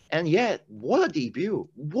 And yeah, what a debut!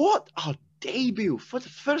 What a debut for the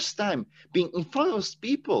first time, being in front of those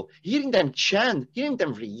people, hearing them chant, hearing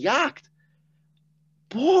them react.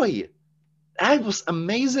 Boy, that was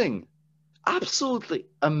amazing. Absolutely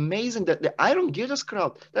amazing. That the Iron Gears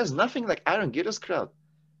crowd. There's nothing like Iron Gears crowd.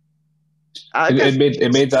 It That's it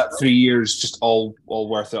just made that 3 years just all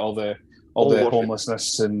worth it. All all the worth it.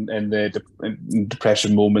 homelessness and the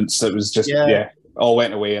depression moments. That was just Yeah. all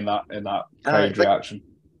went away in that crowd Like reaction.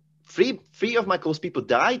 three of my close people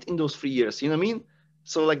died in those 3 years. You know what I mean?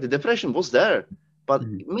 So like the depression was there, but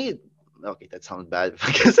me. Okay, that sounds bad.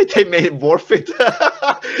 I guess they made it worth it.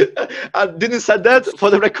 I didn't say that for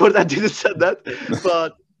the record. I didn't say that, but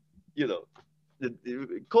you know,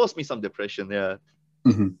 it caused me some depression. Yeah.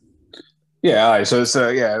 Mm-hmm. Yeah, aye. So it's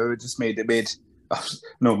it just made.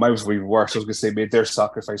 No, mine was even worse. I was going to say made their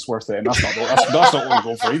sacrifice worth it, and that's not what we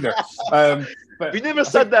go for either. But we never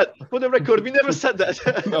said that for the record. We never said that.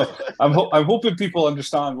 No, I'm hoping people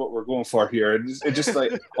understand what we're going for here. It just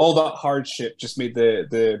like all that hardship just made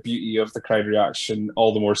the beauty of the crowd reaction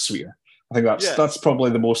all the more sweeter. I think that's probably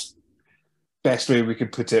the most best way we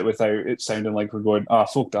could put it without it sounding like we're going,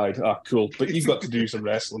 folk died, cool, but you've got to do some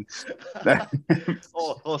wrestling.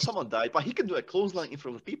 oh, someone died, but he can do a clothesline in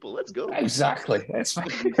front of people. Let's go. Exactly. That's fine.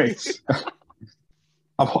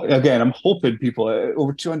 I'm hoping people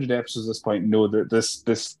over 200 episodes at this point know that this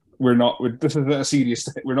isn't a serious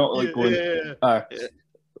thing. We're not like going.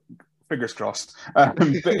 Fingers crossed.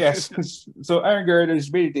 But yes, so Iron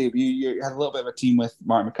Girders made a debut. You had a little bit of a team with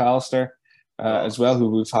Mark McAllister as well,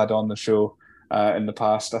 who we've had on the show in the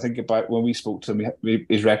past. I think about when we spoke to him,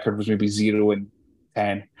 his record was maybe 0-10.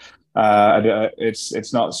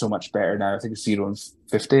 It's not so much better now. I think it's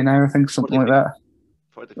 0-50 now. I think something 43. Like that.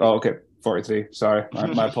 43. Oh, okay. 43. Sorry,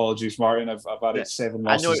 my apologies, Martin. I've added 7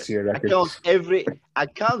 losses to your record. I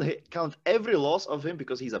count every loss of him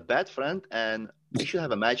because he's a bad friend, and we should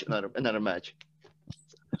have a match, another match.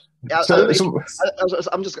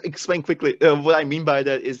 I'm just explain quickly what I mean by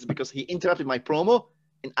that is because he interrupted my promo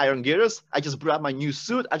in Iron Gears. I just brought my new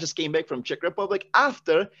suit. I just came back from Czech Republic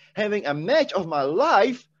after having a match of my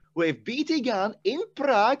life with BT Gun in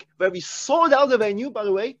Prague, where we sold out the venue. By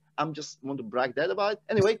the way, I'm just want to brag that about it.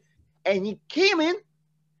 Anyway. And he came in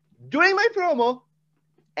during my promo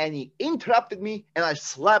and he interrupted me and I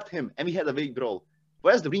slapped him and we had a big brawl.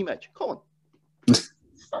 Where's the rematch? Come on.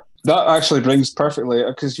 That actually brings perfectly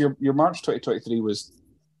because your March 2023 was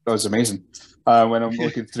amazing. When I'm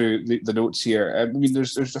looking through the notes here, I mean,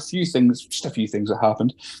 there's a few things that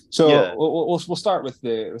happened. So we'll start with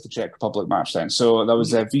the Czech Republic match then. So that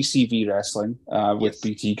was VCV wrestling with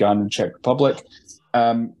BT Gun in Czech Republic.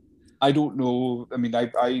 I don't know. I mean,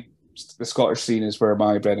 the Scottish scene is where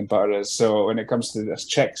my bread and butter is. So when it comes to this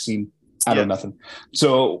Czech scene, I know nothing.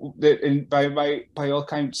 So by all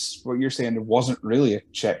accounts, what you're saying, there wasn't really a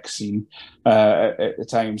Czech scene at the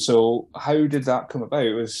time. So how did that come about?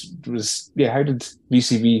 How did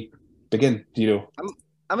VCV begin? Do you know?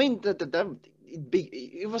 I mean,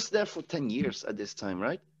 it was there for 10 years at this time,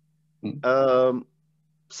 right?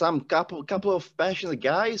 Some couple of passionate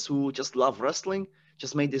guys who just love wrestling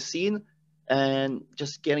just made the scene. And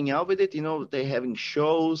just getting out with it, they're having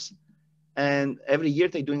shows, and every year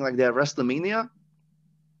they're doing like their WrestleMania.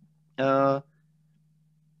 And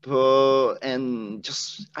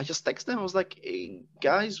I just text them. I was like, "Hey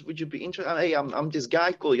guys, would you be interested? Hey, I'm this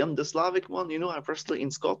guy called Jan the Slavic one. I wrestle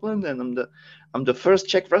in Scotland, and I'm the first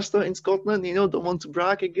Czech wrestler in Scotland. Don't want to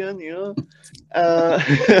brag again.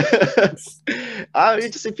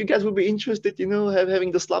 Just if you guys would be interested,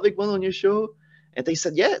 having the Slavic one on your show." And they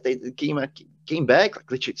said, yeah, they came back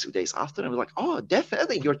like literally 2 days after. And I was like, oh,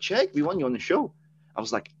 definitely, you're Czech. We want you on the show. I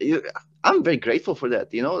was like, I'm very grateful for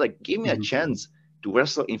that. Like give me a chance to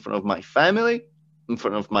wrestle in front of my family, in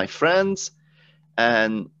front of my friends.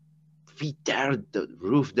 And we tear the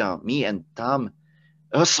roof down. Me and Tom,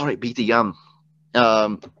 BT Gun.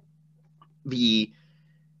 I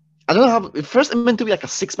don't know how. First, it meant to be like a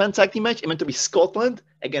 6-man tag team match. It meant to be Scotland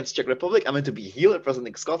against Czech Republic. I meant to be heel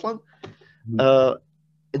representing Scotland.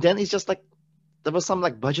 Then it's just like there was some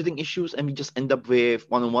like budgeting issues, and we just end up with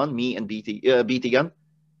 1-on-1, me and BT Gun,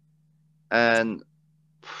 and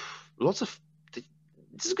lots of.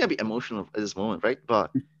 This is gonna be emotional at this moment, right?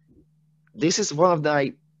 But this is one of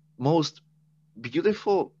the most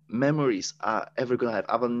beautiful memories I ever gonna have.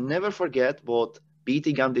 I will never forget what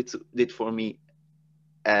BT Gun did for me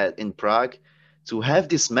in Prague, to have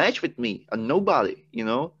this match with me, a nobody,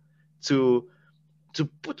 to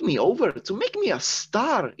put me over, to make me a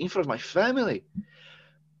star in front of my family.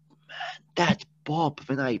 that pop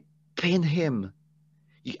when I pin him.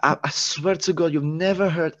 I swear to God, you've never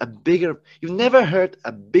heard a bigger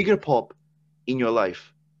pop in your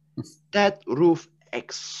life. That roof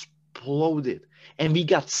exploded, and we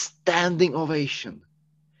got standing ovation.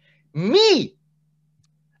 Me,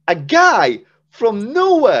 a guy from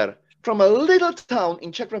nowhere, from a little town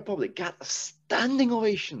in Czech Republic, got a standing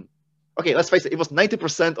ovation. Okay, let's face it, it was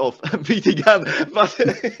 90% of BT Gun, but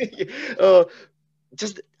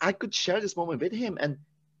just I could share this moment with him. And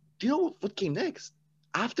do you know what came next?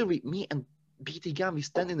 After me and BT Gun, we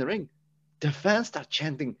stand in the ring, the fans start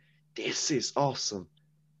chanting, "This is awesome.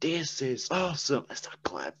 This is awesome." I start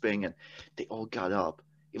clapping, and they all got up.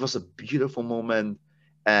 It was a beautiful moment.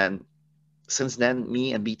 And since then,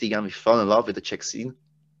 me and BT Gun, we fell in love with the Czech scene.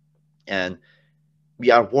 And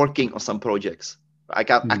we are working on some projects. I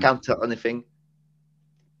can't tell anything.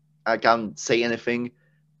 I can't say anything,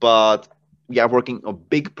 but we are working on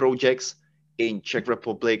big projects in Czech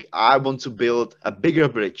Republic. I want to build a bigger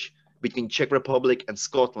bridge between Czech Republic and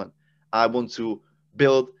Scotland. I want to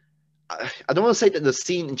build. I don't want to say that the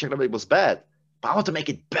scene in Czech Republic was bad, but I want to make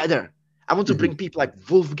it better. I want to bring people like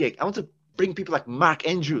Wolfgang. I want to bring people like Mark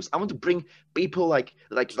Andrews. I want to bring people like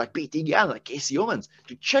BT Gun, like Casey Owens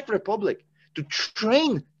to Czech Republic to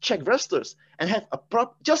train Czech wrestlers and have a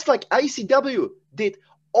just like ICW did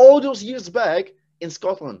all those years back in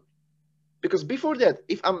Scotland. Because before that,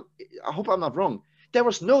 I hope I'm not wrong, there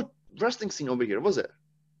was no wrestling scene over here, was it?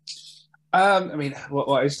 I mean, what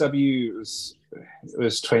ICW was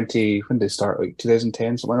 20. When did they start? Like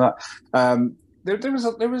 2010, something like that. There was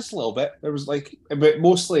a little bit. There was like, but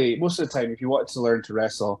most of the time, if you wanted to learn to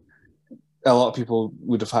wrestle, a lot of people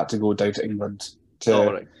would have had to go down to England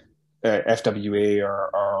to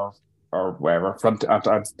FWA or wherever.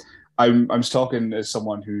 I'm talking as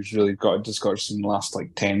someone who's really got into Scottish in the last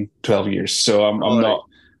like 10, 12 years. So I'm not.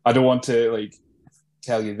 I don't want to like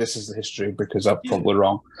tell you this is the history because I'm probably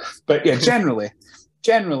wrong. But yeah, generally,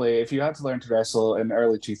 if you had to learn to wrestle in the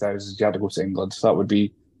early 2000s, you had to go to England. That would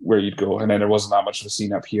be where you'd go. And then there wasn't that much of a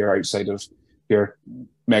scene up here outside of your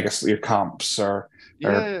camps or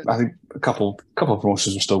I think a couple of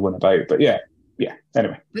promotions were still going about. But yeah.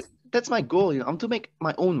 Anyway, that's my goal. I want to make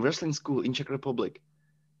my own wrestling school in Czech Republic.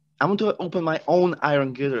 I want to open my own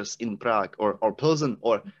Iron Girders in Prague or Pilsen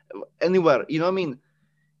or anywhere. You know what I mean?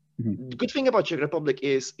 The good thing about Czech Republic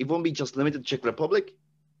is it won't be just limited to Czech Republic.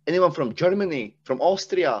 Anyone from Germany, from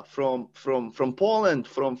Austria, from Poland,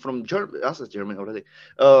 from Germany, that's Germany already.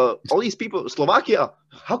 All these people, Slovakia.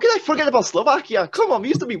 How can I forget about Slovakia? Come on, we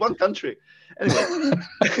used to be one country. Anyway,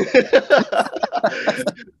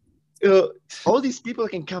 all these people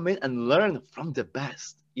can come in and learn from the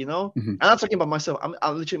best. You know, I'm not talking about myself.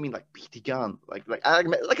 I literally mean like BT Gun,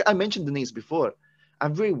 like I mentioned the names before. I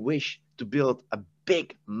really wish to build a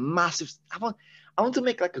big, massive. I want to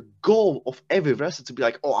make like a goal of every wrestler to be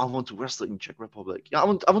like, oh, I want to wrestle in Czech Republic. Yeah, I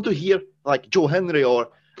want to hear like Joe Henry, or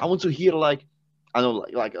I want to hear like I don't know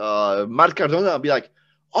like Mark Cardona be like,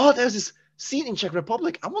 oh, there's this scene in Czech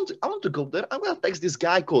Republic. I want to go there. I'm gonna text this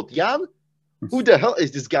guy called Jan. Who the hell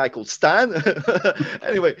is this guy called Stan?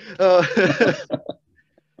 Anyway,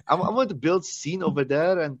 I want to build scene over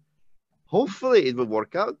there, and hopefully it will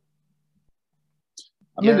work out.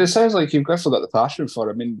 I mean, it sounds like you've got the passion for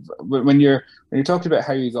it. I mean, when you're talking about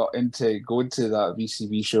how you got into going to that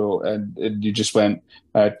VCV show and you just went,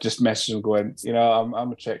 just messaged them going, you know,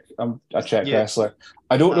 I'm a Czech wrestler.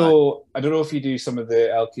 I don't know if you do some of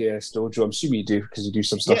the LKS dojo. I'm assuming you do because you do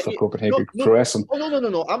some stuff for Copenhagen Pro Wrestling. Oh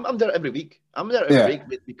no. I'm there every week. I'm there every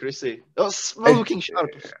week with Chrissy. Well looking sharp.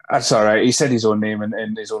 That's all right. He said his own name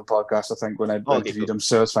in his own podcast, I think, when I interviewed him,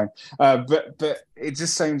 so it's fine. But it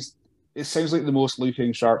just sounds. It sounds like the most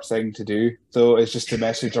looking sharp thing to do, though, is just to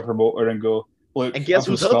message a promoter and go, look. And guess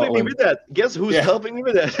who's helping me with that?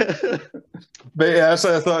 But yeah,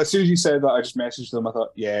 so I thought as soon as you said that, I just messaged them. I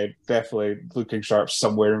thought, yeah, definitely looking sharp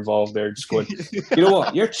somewhere involved there. Just going, you know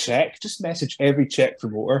what? You're Czech. Just message every Czech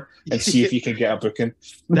promoter and see if you can get a booking.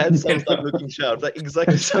 That sounds like looking sharp. That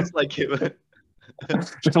exactly sounds like him.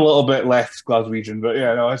 Just a little bit left Glaswegian, but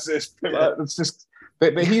yeah, no, it's just.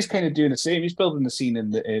 But he's kind of doing the same. He's building the scene in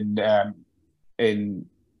the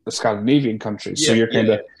Scandinavian countries. So you're kind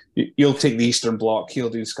of you'll take the Eastern Bloc, he'll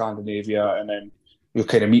do Scandinavia, and then you'll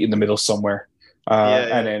kind of meet in the middle somewhere.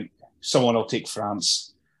 And then someone will take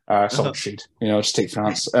France. Someone should, just take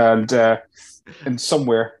France, and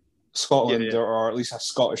somewhere Scotland or at least a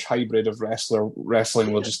Scottish hybrid of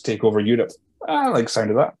wrestling will just take over Europe. I like the sound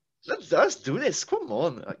of that. Let's do this. Come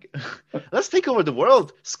on. Let's take over the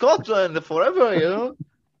world. Scotland forever,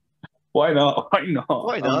 Why not? Why not?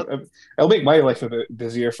 Why not? It'll make my life a bit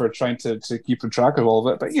busier for trying to keep track of all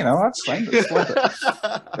of it, but that's fine. Let's let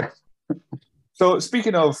it. So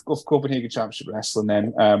speaking of Copenhagen Championship Wrestling,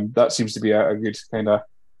 then that seems to be a good kind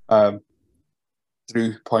of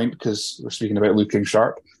through point because we're speaking about looking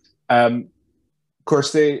sharp. Of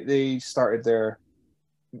course, they started their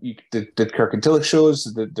did Kirk and Tillich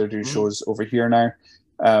shows. They're doing shows over here now,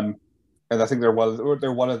 and I think they're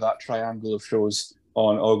one of that triangle of shows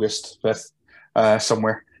on August 5th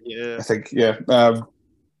somewhere. Yeah, I think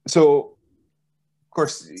so of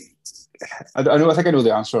course. I think I know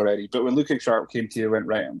the answer already, but when Looking Sharp came to you, went,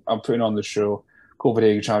 right, I'm putting on the show,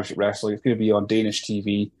 Copenhagen Championship Wrestling. It's going to be on Danish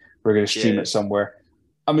TV. We're going to stream it somewhere.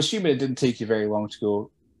 I'm assuming it didn't take you very long to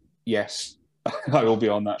go, yes, I will be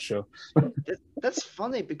on that show. That's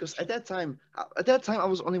funny because at that time I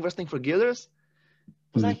was only wrestling for Guilders.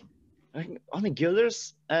 Was I only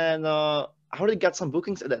Guilders, and I already got some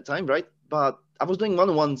bookings at that time, right? But I was doing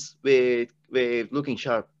one-on-ones with Looking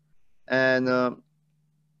Sharp, and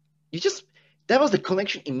that was the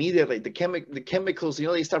connection immediately. The chemicals,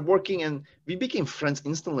 they start working, and we became friends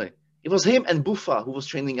instantly. It was him and Buffa who was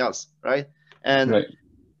training us, right? And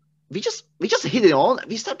we just hit it on.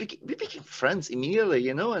 We became friends immediately,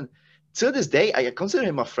 and to this day I consider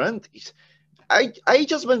him a friend. I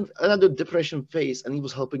just went another depression phase, and he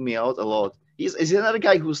was helping me out a lot. He's another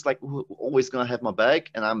guy who's like who always gonna have my back,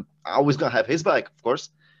 and I'm always gonna have his back, of course.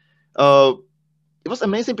 It was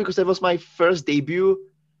amazing because that was my first debut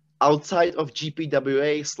outside of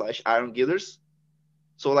GPWA/Iron Guilders.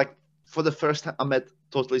 So like for the first time I met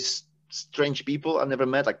totally strange people I never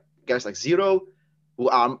met, like guys like Zero, who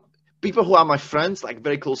are people who are my friends, like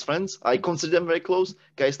very close friends. I consider them very close.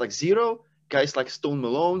 Guys like Zero, guys like Stone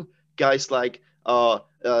Malone, guys like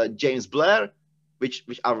James Blair, which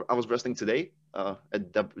I was wrestling today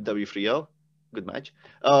at W3L. Good match.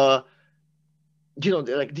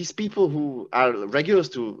 Like these people who are regulars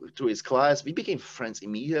to his class, we became friends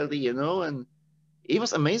immediately, and it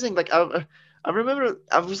was amazing. Like I remember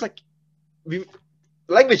I was like,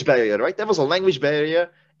 language barrier, right? There was a language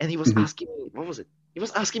barrier, and he was asking me, what was it? He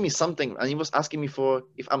was asking me something, and he was asking me for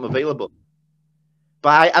if I'm available. But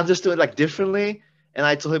I understood it like differently, and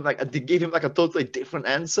I told him like I gave him like a totally different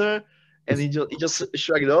answer, and he just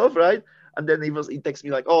shrugged it off, right? And then he texted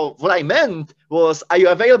me like, "Oh, what I meant was, are you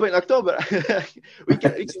available in October? we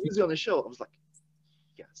can use you on the show." I was like,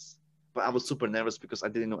 "Yes," but I was super nervous because I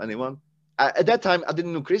didn't know anyone. At that time, I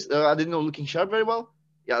didn't know Chris. I didn't know Looking Sharp very well.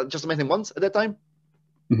 Yeah, I just met him once at that time.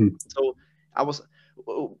 So I was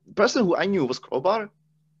person who I knew was Crowbar.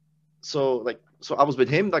 So I was with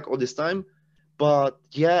him like all this time. But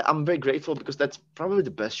yeah, I'm very grateful because that's probably the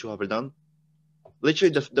best show I've ever done.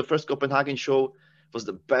 Literally, the first Copenhagen show was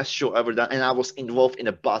the best show ever done, and I was involved in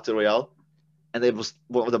a battle royale, and it was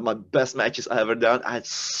one of my best matches I ever done. I had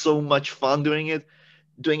so much fun doing it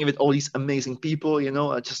with all these amazing people. It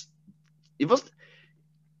was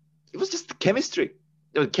just the chemistry.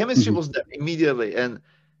 The chemistry was there immediately, and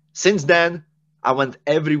since then I went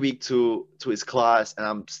every week to his class, and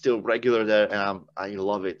I'm still regular there, and I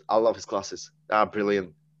love it. I love his classes. They're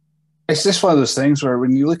brilliant. It's just one of those things where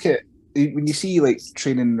when you see like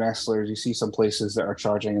training wrestlers, you see some places that are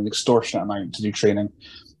charging an extortionate amount to do training,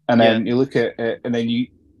 and then you look at it, and then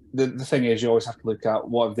the thing is, you always have to look at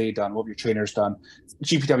what have they done, what have your trainers done.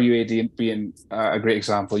 GPWA being a great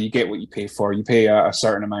example, you get what you pay for. You pay a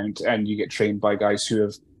certain amount, and you get trained by guys who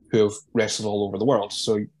have wrestled all over the world.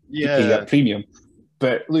 So you pay that premium.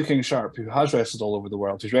 But Looking Sharp, who has wrestled all over the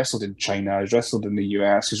world, who's wrestled in China, who's wrestled in the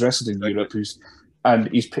US, who's wrestled in Europe,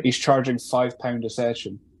 he's charging £5 a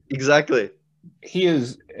session. Exactly.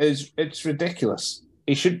 It's ridiculous.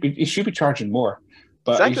 He should be charging more,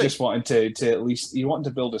 but he's just wanting to at least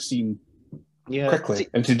to build a scene quickly,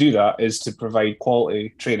 and to do that is to provide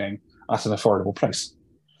quality training at an affordable price.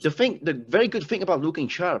 The very good thing about Looking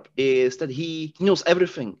Sharp is that he knows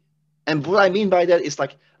everything, and what I mean by that is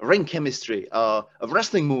like ring chemistry,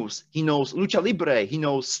 wrestling moves. He knows lucha libre. He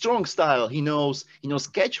knows strong style. He knows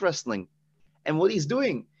catch wrestling, and what he's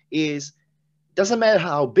doing is. Doesn't matter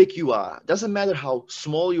how big you are. Doesn't matter how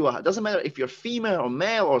small you are. Doesn't matter if you're female or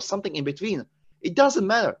male or something in between. It doesn't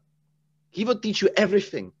matter. He will teach you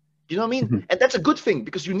everything. You know what I mean? And that's a good thing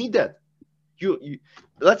because you need that. You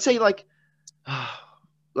let's say I'm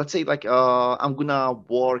gonna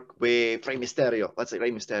work with Rey Mysterio. Let's say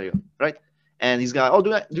Rey Mysterio, right? And he's got,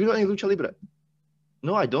 do you know any lucha libre?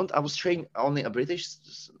 No, I don't. I was trained only a British.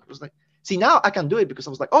 I was like. See, now I can do it because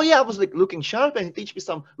I was like, oh yeah, I was like Looking Sharp, and he teach me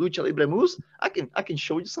some lucha libre moves. I can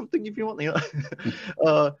show you something if you want.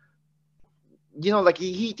 Like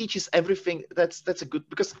he teaches everything. That's a good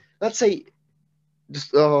because let's say,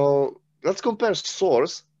 let's compare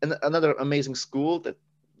Source, and another amazing school that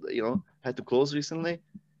had to close recently,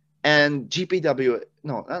 and GPW.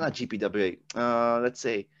 No, not GPWA.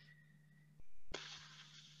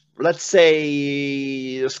 Let's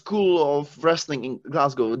say the School of Wrestling in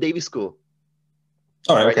Glasgow, Davis School.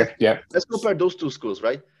 All right. Right? Okay. Yeah. Let's compare those two schools,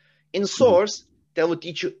 right? In Source, they will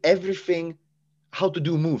teach you everything, how to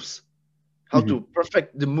do moves, how to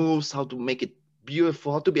perfect the moves, how to make it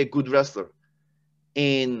beautiful, how to be a good wrestler.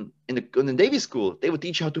 In the Davis School, they will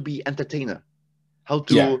teach you how to be entertainer, how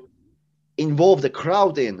to involve the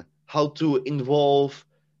crowd in, how to involve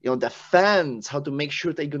the fans, how to make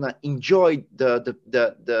sure they're gonna enjoy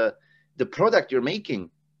the product you're making,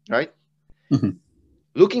 right?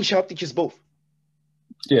 Looking Sharp teaches both.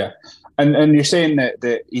 Yeah, and you're saying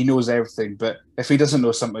that he knows everything, but if he doesn't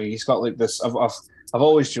know something, he's got like this. I've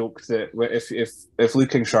always joked that if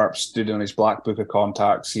Looking Sharp stood on his black book of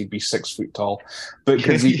contacts, he'd be 6 feet tall, but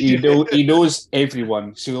because he knows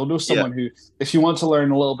everyone, so he'll know someone who, if you want to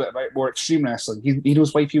learn a little bit about more extreme wrestling, he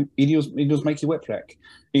knows Mikey Whipwreck,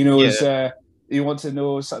 he knows. You want to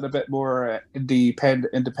know something a bit more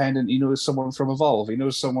independent. He knows someone from Evolve. He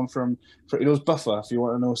knows someone he knows Buffa. If you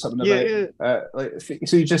want to know something about,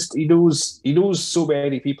 so he knows so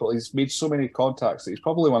many people. He's made so many contacts that he's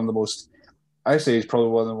probably one of the most. I say he's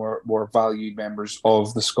probably one of the more valued members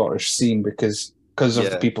of the Scottish scene because of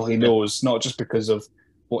the people he knows, not just because of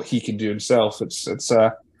what he can do himself.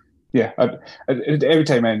 Every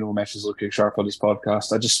time anyone mentions Looking Sharp on his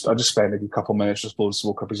podcast, I just spend a couple minutes just blowing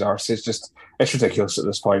smoke up his arse. It's ridiculous at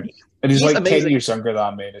this point. And he's like amazing. 10 years younger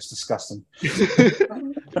than me, and it's disgusting.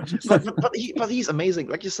 but he's amazing.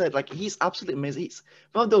 Like you said, like he's absolutely amazing. He's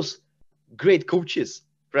one of those great coaches,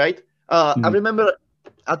 right? I remember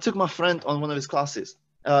I took my friend on one of his classes.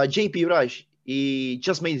 JP Raj, he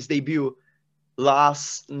just made his debut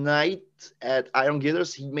last night at Iron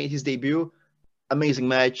Gators. He made his debut. Amazing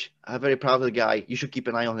match. I'm very proud of the guy. You should keep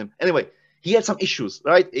an eye on him. Anyway, he had some issues,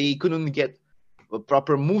 right? He couldn't get a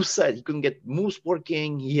proper moveset. He couldn't get moves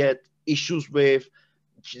working. He had issues with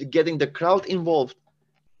getting the crowd involved.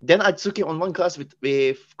 Then I took him on one class with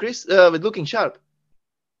Chris, with Looking Sharp.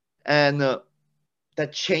 And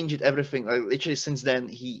that changed everything. Like, literally since then,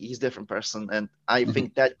 he's a different person. And I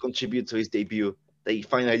think that contributed to his debut. That he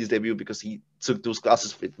finally had his debut because he took those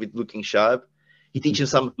classes with Looking Sharp. He teaches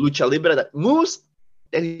some lucha libre that moves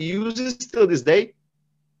that he uses till this day.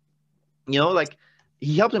 Like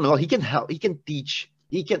he helped him a lot. He can help. He can teach.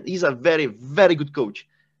 He's a very, very good coach.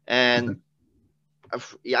 And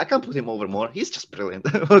I can't put him over more. He's just brilliant.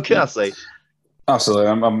 What can I say? Absolutely,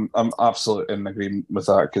 I'm absolutely in agreement with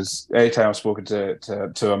that because anytime I've spoken to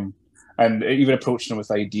him and even approached him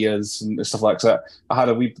with ideas and stuff like that, I had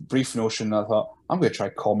a wee brief notion. I thought I'm going to try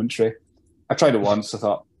commentary. I tried it once. I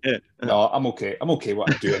thought. No, I'm okay. I'm okay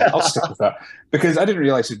what I'm doing. I'll stick with that because I didn't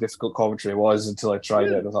realize how difficult commentary was until I tried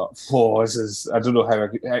it. And I thought, I don't know how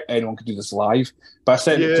anyone could do this live. But I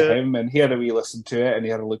sent it to him, and he had a wee listen to it, and he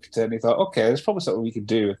had a look at it, and he thought, okay, there's probably something we could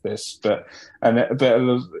do with this.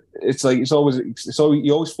 It's like he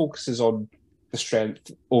always focuses on the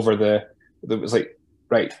strength over the. It's like,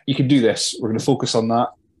 right, you can do this. We're going to focus on that.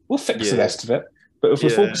 We'll fix the rest of it. But if we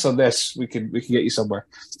focus on this, we can get you somewhere.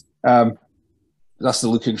 That's the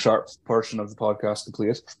Looking Sharp portion of the podcast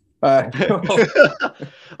completed.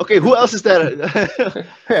 Okay, who else is there?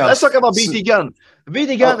 Let's talk about BT Gun.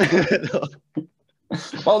 BT Gun.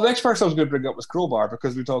 Well, the next person I was going to bring up was Crowbar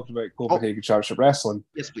because we talked about Copenhagen Championship Wrestling.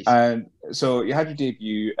 Yes, please. And so you had your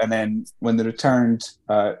debut, and then when they returned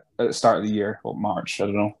at the start of the year, or March, I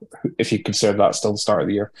don't know if you consider that still the start of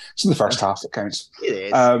the year. It's in the first half that counts.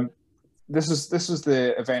 It is. This was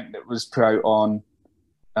the event that was put out on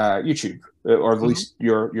YouTube, or at least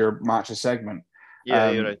your matches segment.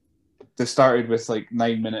 Yeah, you're right. They started with like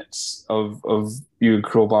 9 minutes of you and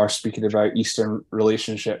Crowbar speaking about Eastern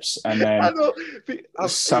relationships, and then I know.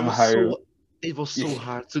 somehow it was so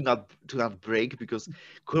hard to not break because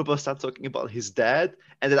Crowbar started talking about his dad,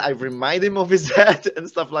 and then I remind him of his dad and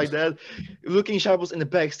stuff like that. Looking Sharp was in the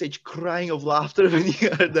backstage crying of laughter when he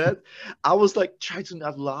heard that. I was like trying to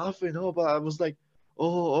not laugh, but I was like,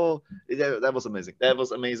 oh, that was amazing. That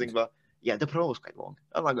was amazing, but yeah, the promo was quite long.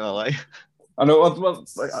 I'm not gonna lie. I know. Well,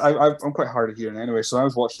 I'm quite hard of hearing anyway, so I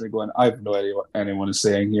was watching it going, I have no idea what anyone is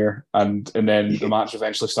saying here, and then the match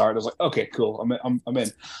eventually started. I was like, okay, cool, I'm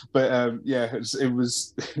in. But it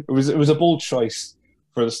was a bold choice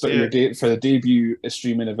for the for the debut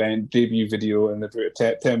streaming event, debut video, and the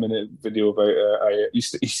 10-minute video about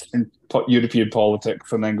Eastern European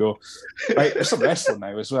politics, and then go right. There's some wrestling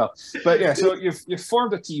now as well. But yeah, so you've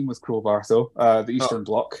formed a team with Crowbar though, the Eastern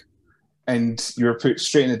Bloc. and you were put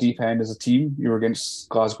straight in the deep end as a team. You were against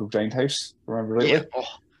Glasgow Grindhouse, remember rightly? Yeah. Oh,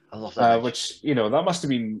 I love that match. Which, that must have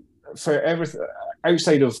been, for everything,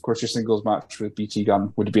 outside of course your singles match with BT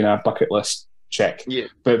Gunn would have been a bucket list check. Yeah.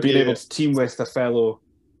 But being able to team with a fellow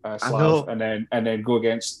know. Slav and then go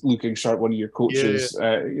against Looking Sharp, one of your coaches,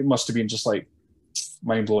 it must have been just like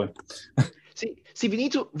mind blowing. See, we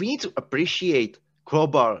need to appreciate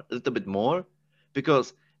Crowbar a little bit more,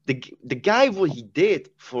 because the guy, what he did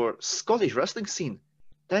for Scottish wrestling scene,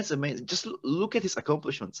 that's amazing. Just look at his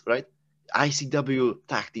accomplishments, right? ICW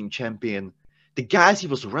tag team champion, the guys he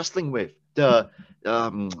was wrestling with,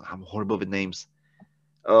 I'm horrible with names.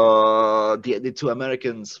 The two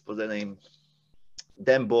Americans, what's their name?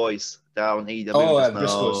 Them boys down AEW.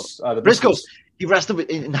 Briscoes. The Briscoes. He wrestled with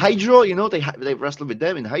in Hydro. They wrestled with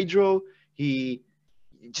them in Hydro. He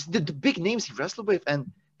just the big names he wrestled with,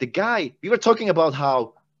 and the guy, we were talking about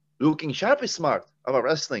how Looking Sharp is smart about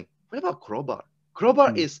wrestling. What about Crowbar?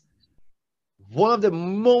 Crowbar is one of the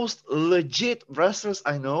most legit wrestlers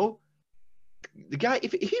I know. The guy,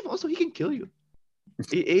 if he wants to, he can kill you.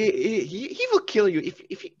 he will kill you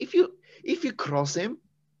if you cross him.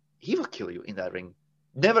 He will kill you in that ring.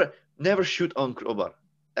 Never shoot on Crowbar.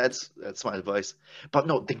 That's my advice. But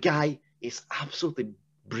no, the guy is absolutely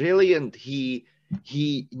brilliant. He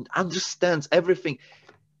understands everything.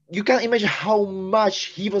 You can imagine how much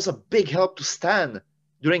he was a big help to Stan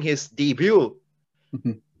during his debut.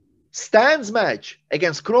 Stan's match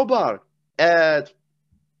against Crowbar at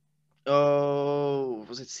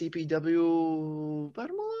was it CPW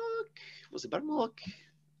Barmalak? Was it Barmalak?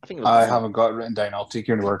 I think it was. I haven't got it written down. I'll take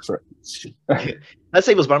your word for it. Let's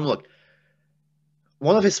say it was Barmalak.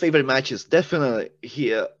 One of his favorite matches, definitely.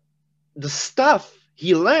 The stuff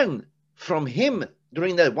he learned from him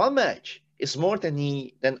during that one match is more than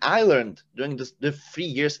I learned during the 3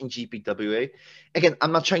 years in GPWA. Again,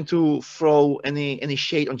 I'm not trying to throw any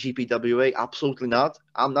shade on GPWA. Absolutely not.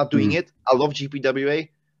 I'm not doing it. I love GPWA.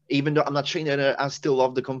 Even though I'm not trained there, I still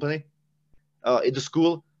love the company. At the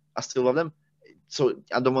school, I still love them. So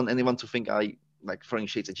I don't want anyone to think I like throwing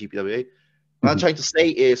shades at GPWA. What I'm trying to say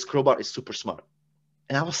is Crowbar is super smart.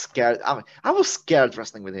 And I was scared. I was scared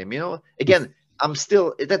wrestling with him. Again, I'm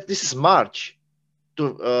still this is March.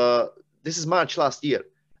 This is March last year.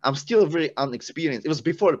 I'm still very unexperienced. It was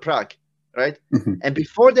before the Prague, right? And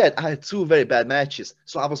before that, I had 2 very bad matches,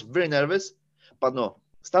 so I was very nervous. But no,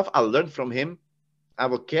 stuff I learned from him, I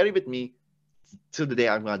will carry with me till the day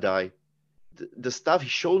I'm gonna die. The stuff he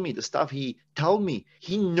showed me, the stuff he told me,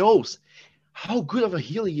 he knows how good of a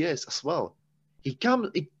heel he is as well. He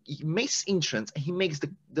makes entrance and he makes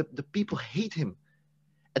the people hate him.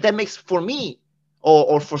 And that makes, for me,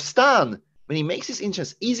 or for Stan, when he makes his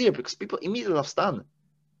entrance easier, because people immediately love Stan.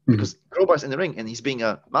 Because Crowbar's in the ring and he's being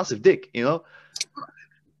a massive dick, The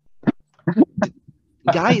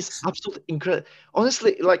guy is absolutely incredible.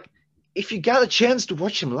 Honestly, like, if you got a chance to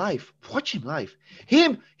watch him live, watch him live.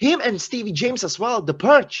 Him and Stevie James as well, The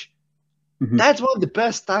Purge. That's one of the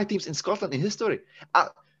best tag teams in Scotland in history.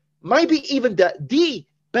 Might be even the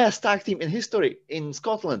best tag team in history in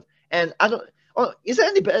Scotland. And I don't. Oh, is there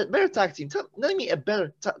any better tag team? Tell me a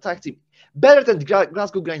better tag team, better than the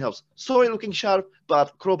Glasgow Grindhouse. Sorry, Looking Sharp,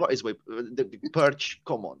 but Crowbar is way the Purge.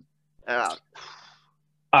 Come on.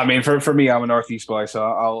 I mean, for me, I'm a Northeast boy, so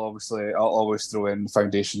I'll always throw in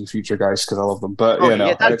Foundation Future guys because I love them. But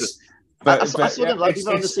I saw them live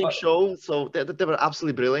on the same show, so they were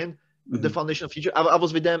absolutely brilliant. The Foundation of Future. I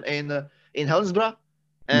was with them in Helensburgh,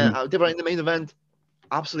 and they were in the main event.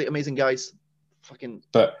 Absolutely amazing guys. Fucking.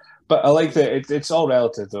 But I like that it's all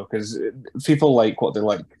relative though, because people like what they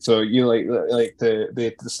like. So you like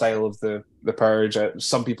the style of the Purge.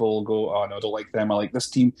 Some people will go, oh no, I don't like them. I like this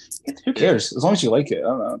team. Who cares? As long as you like it. I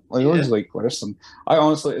don't know. Like, I always like wrestling. I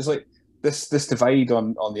honestly, it's like this divide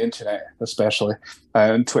on the internet, especially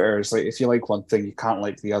on Twitter. Is like, if you like one thing, you can't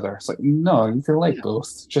like the other. It's like, no, you can like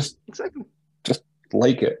both. Just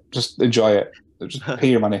like it. Just enjoy it. Just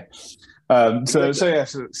pay your money.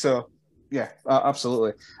 Yeah,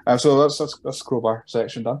 absolutely. So that's Crowbar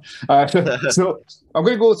section done. So I'm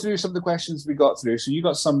going to go through some of the questions we got through. So you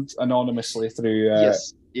got some anonymously through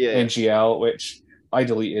NGL, which I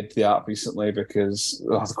deleted the app recently because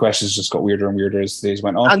the questions just got weirder and weirder as the days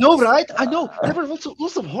went on. I know, right? I know. There were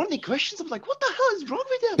lots of horny questions. I'm like, what the hell is wrong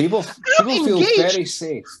with them? People feel very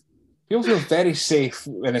safe. People feel very safe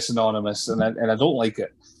when it's anonymous, and I don't like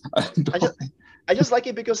it. I just like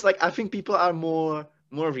it because I think people are more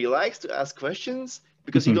relaxed to ask questions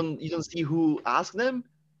because you don't see who ask them,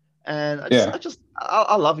 and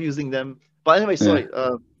I love using them. But anyway, sorry.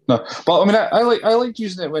 No, but I mean, I like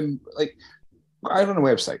using it when I run a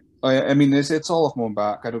website, I mean, it's all off my own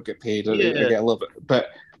back. I don't get paid. I Yeah. get a little bit, but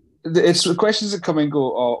it's questions that come and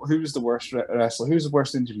go. Oh, who's the worst wrestler? Who's the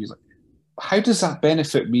worst interviews? Like, how does that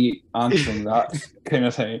benefit me answering that kind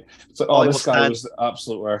of thing? It's like, Oh, it this was guy Stan. was the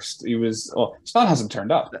absolute worst. He was. Oh, Stan hasn't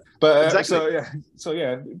turned up, but Exactly. so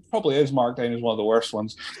yeah, it probably is marked down as one of the worst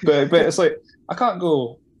ones. But it's like I can't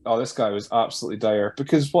go. Oh, this guy was absolutely dire.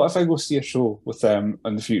 Because what if I go see a show with them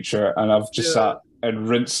in the future and I've just Yeah. sat and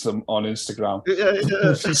rinsed them on Instagram? Yeah.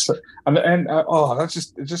 That's just. I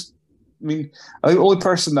mean, I think the only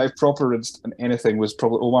person that I've proper rinsed in anything was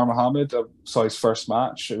probably Omar Mohammed. I saw his first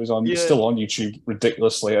match. It was Yeah. still on YouTube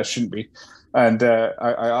ridiculously. It shouldn't be, and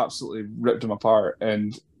I absolutely ripped him apart.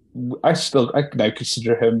 And I now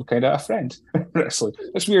consider him kind of a friend wrestling.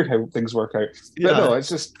 It's weird how things work out, but no, it's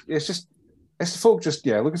the folk just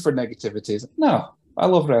looking for negativity. It's like, no, I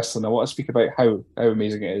love wrestling. I want to speak about how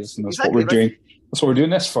amazing it is, and that's what we're doing. That's what we're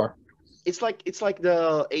doing this for. It's like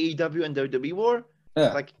the AEW and WWE war.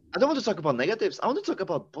 Yeah. Like, I don't want to talk about negatives. I want to talk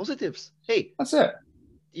about positives. Hey, that's it.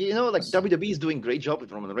 You know, like WWE is doing a great job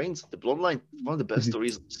with Roman Reigns, the Bloodline, one of the best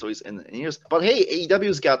stories in years. But hey,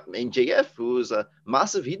 AEW's got MJF, who's a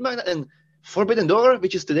massive heat magnet, and Forbidden Door,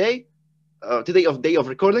 which is today of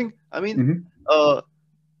recording. I mean,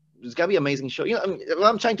 it's gonna be an amazing show. You know, what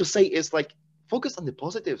I'm trying to say is like focus on the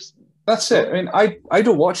positives. That's it. I mean, I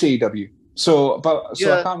don't watch AEW, so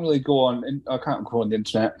I can't really go on. I can't go on the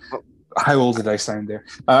internet. How old did I sound there?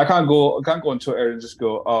 I can't go on Twitter and just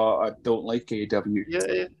go, oh, I don't like AEW.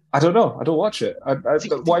 Yeah. I don't know. I don't watch it.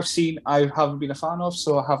 What I've seen, I haven't been a fan of,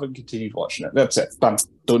 so I haven't continued watching it. That's it. Done.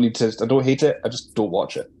 Don't need to. I don't hate it. I just don't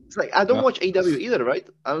watch it. It's like I don't watch AEW either, right?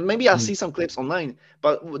 Maybe I'll see some clips online,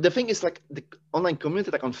 but the thing is, like the online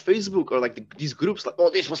community, like on Facebook or like these groups, like, oh,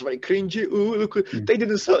 this was very cringy. Oh, look, they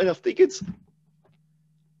didn't sell enough tickets.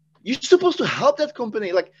 You're supposed to help that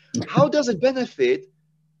company. Like, how does it benefit?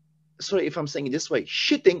 Sorry if I'm saying it this way,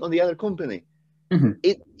 shitting on the other company. Isn't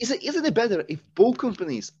it better if both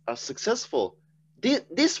companies are successful?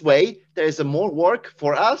 This way, there is more work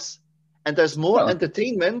for us, and there's more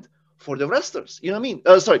entertainment for the wrestlers. You know what I mean?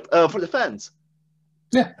 For the fans.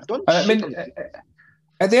 Yeah. At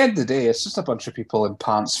the end of the day, it's just a bunch of people in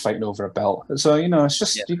pants fighting over a belt. So, it's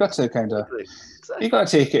just, you got to kind of, you got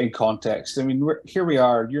to take it in context. I mean, here we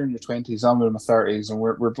are, you're in your 20s, I'm in my 30s, and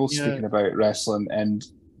we're both speaking about wrestling. And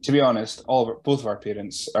to be honest, both of our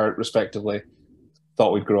parents are respectively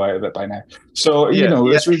thought we'd grow out of it by now. So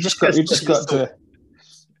we've just got to. At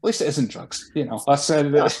least it isn't drugs, That's So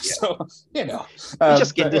we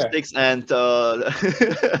just get the sticks and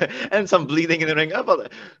and some bleeding in the ring.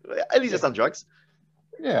 But at least it's not drugs.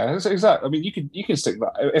 Yeah, exactly. I mean, you can stick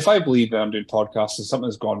that. If I believe that I'm doing podcasts, and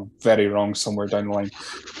something's gone very wrong somewhere down the line,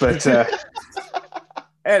 but.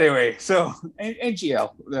 Anyway, so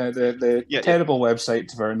NGL, the terrible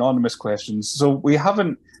website for anonymous questions. So we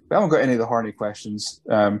haven't got any of the horny questions,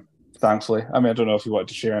 thankfully. I mean, I don't know if you want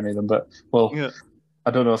to share any of them, but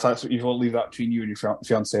I don't know if that's what you want to leave that between you and your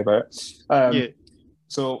fiance about it.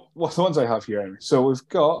 So the ones I have here anyway. So we've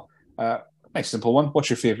got a nice simple one.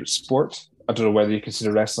 What's your favorite sport? I don't know whether you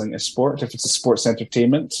consider wrestling a sport, if it's a sports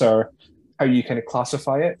entertainment, or how you kind of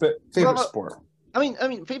classify it. But favorite sport. I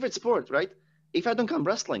mean, favorite sport, right? If I don't count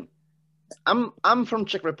wrestling, I'm from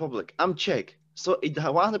Czech Republic. I'm Czech, so it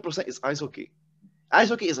 100% is ice hockey. Ice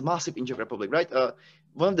hockey is massive in Czech Republic, right?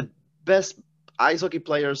 One of the best ice hockey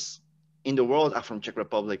players in the world are from Czech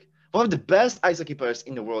Republic. One of the best ice hockey players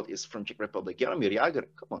in the world is from Czech Republic. Jaromír Jágr,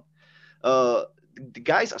 come on. The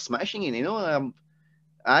guys are smashing it.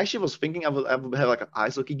 I actually was thinking I would have like an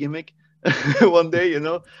ice hockey gimmick one day.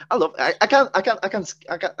 I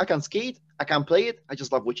can't skate. I can't play it. I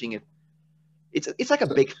just love watching it. It's like a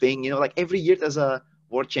big thing, like every year there's a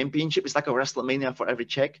world championship. It's like a WrestleMania for every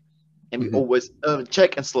Czech. And we always,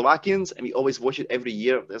 Czech and Slovakians, and we always watch it every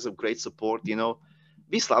year. There's a great support,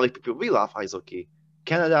 We Slavic people, we love ice hockey.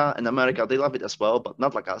 Canada and America, they love it as well, but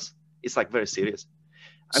not like us. It's like very serious.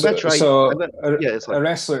 I'm going to try. A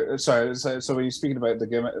wrestler, sorry, so when you're speaking about the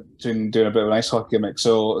gimmick, doing a bit of an ice hockey gimmick,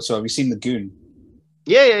 so have you seen the Goon?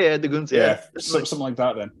 Yeah, the Goons, yeah. Something like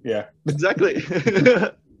that then, yeah. Exactly.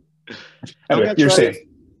 Anyway, you're saying.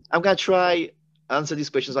 I'm gonna try answer these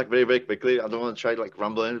questions like very, very quickly. I don't want to try like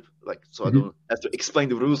rambling, like so I don't have to explain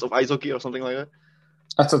the rules of ice hockey or something like that.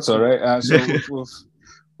 That's all right. So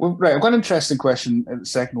right, I've got an interesting question in the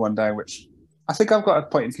second one down, which I think I've got a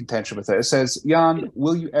point in contention with it. It says, Jan,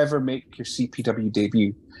 will you ever make your CPW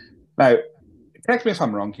debut? Now, correct me if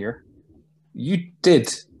I'm wrong here. You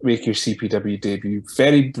did make your CPW debut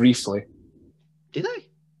very briefly. Did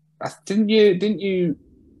I? Didn't you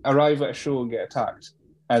arrive at a show and get attacked,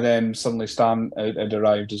 and then suddenly Stan had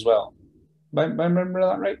arrived as well? Am I remember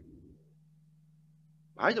that right?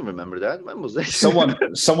 I don't remember that. When was that?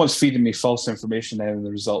 Someone's feeding me false information now in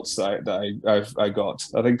the results that I got.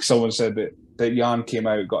 I think someone said that Jan came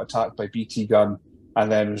out, got attacked by BT Gun,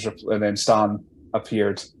 and then Stan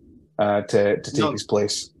appeared to take his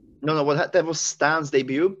place. No. That was Stan's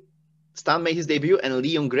debut. Stan made his debut, and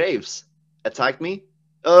Leon Graves attacked me.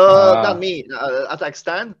 Not me. Attacked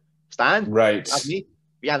Stan. Stan. Right. Not me.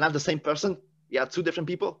 Yeah, not the same person. Yeah, two different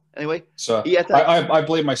people. Anyway, so I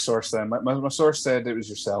blame my source then. My source said it was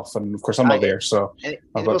yourself, and of course I'm not there. So it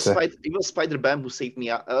was Spider-Man who saved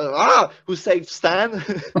me. Who saved Stan?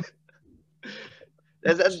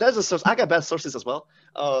 there's a source. I got bad sources as well.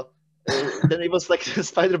 Then it was like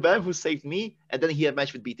Spider-Man who saved me, and then he had a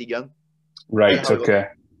match with BT Gun. Right. Okay.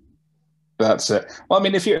 That's it. Well, I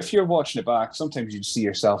mean, if you're watching it back, sometimes you see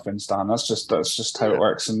yourself in Stan. That's just how it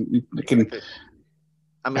works, and you can.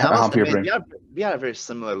 I mean, we are very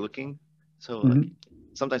similar looking, so like,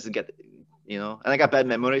 sometimes you get, and I got bad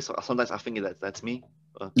memory, so sometimes I think that's me.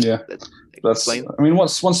 Yeah, that's. I mean,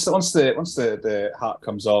 once the hat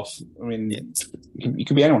comes off, I mean, you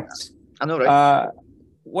can be anyone. I know, right?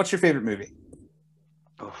 What's your favorite movie?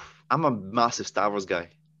 Oh, I'm a massive Star Wars guy.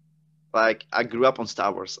 Like, I grew up on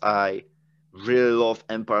Star Wars. I really love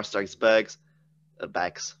Empire Strikes Back.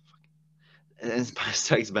 Empire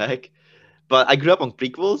Strikes Back. But I grew up on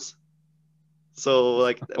prequels. So,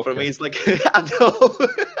 like, for me, it's like, I know.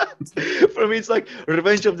 For me, it's like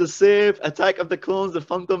Revenge of the Sith, Attack of the Clones, The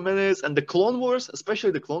Phantom Menace, and the Clone Wars,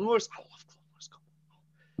 especially the Clone Wars. I love Clone Wars.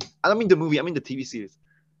 I don't mean the movie, I mean the TV series.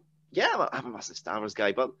 Yeah, I'm a massive Star Wars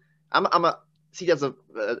guy, but that's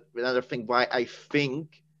another thing why I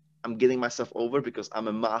think I'm getting myself over, because I'm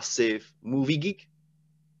a massive movie geek.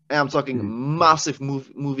 And I'm talking massive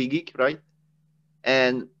movie geek, right?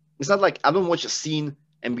 And it's not like I don't watch a scene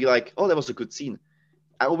and be like, oh, that was a good scene.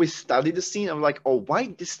 I always study the scene. I'm like, oh, why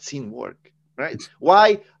did this scene work, right?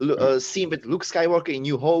 Why scene with Luke Skywalker in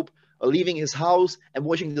New Hope, leaving his house and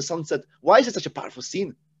watching the sunset? Why is it such a powerful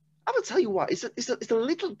scene? I will tell you why. It's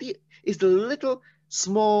the little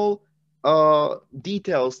small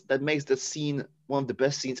details that makes the scene one of the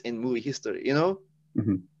best scenes in movie history.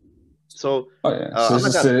 Mm-hmm. So,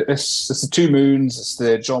 it's the two moons. It's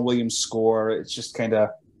the John Williams score. It's just kind of.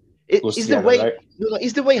 It's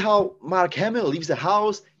the way how Mark Hamill leaves the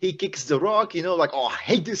house. He kicks the rock. Like, oh, I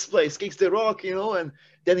hate this place. Kicks the rock. And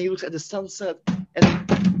then he looks at the sunset.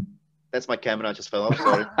 And that's my camera. I just fell off.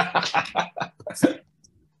 Sorry.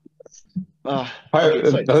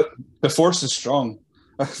 The force is strong.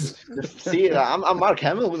 See, I'm Mark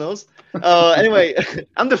Hamill. Who knows? Anyway,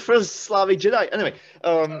 I'm the first Slavic Jedi. Anyway,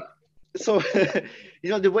 so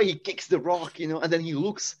the way he kicks the rock, and then he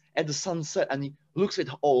looks at the sunset and he looks with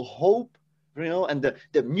all hope, and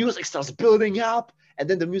the music starts building up, and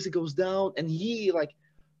then the music goes down, and he like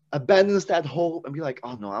abandons that hope and be like,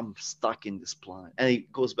 oh no, I'm stuck in this planet, and he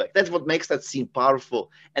goes back. That's what makes that scene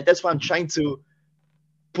powerful, and that's what I'm trying to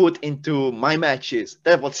put into my matches.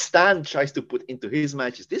 That's what Stan tries to put into his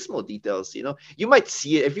matches. These small details, you might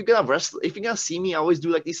see it if you're gonna wrestle. If you're gonna see me, I always do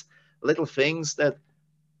like these little things that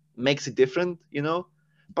makes it different,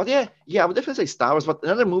 But yeah, I would definitely say Star Wars. But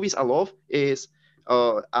another movies I love is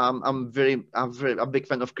I'm a big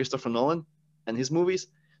fan of Christopher Nolan and his movies.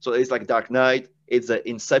 So it's like Dark Knight, it's the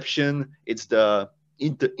Inception, it's the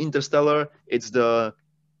Interstellar, it's the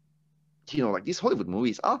like these Hollywood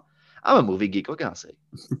movies. I'm a movie geek. What can I say?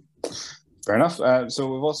 Fair enough.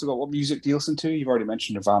 So we've also got, what music do you listen to? You've already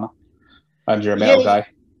mentioned Nirvana, and you're a metal guy.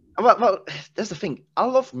 Well, that's the thing. I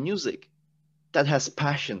love music that has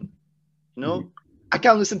passion. I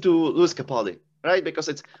can't listen to Lewis Capaldi, right? Because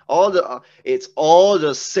it's all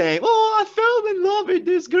the same. Oh, I fell in love with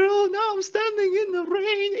this girl. Now I'm standing in the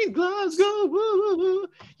rain in Glasgow. Woo, woo, woo.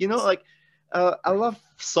 I love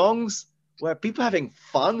songs where people are having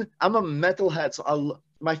fun. I'm a metalhead, so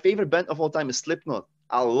my favorite band of all time is Slipknot.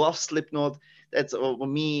 I love Slipknot. That's what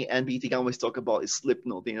me and BT can always talk about is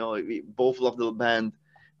Slipknot. We both love the band,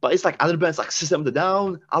 but it's like other bands like System of a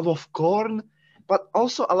Down. I love Korn. But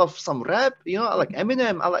also, I love some rap. I like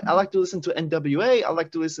Eminem. I like to listen to NWA. I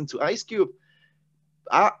like to listen to Ice Cube.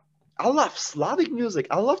 I love Slavic music.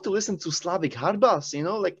 I love to listen to Slavic hard bass.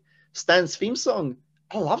 Like Stan's theme song.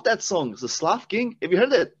 I love that song. The Slav King. Have you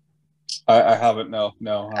heard it? I haven't. No.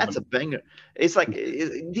 That's a banger. It's like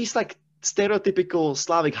these like stereotypical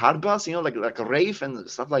Slavic hard bass. Like a rave and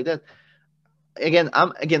stuff like that.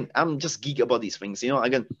 I'm just geek about these things.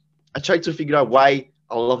 Again, I try to figure out why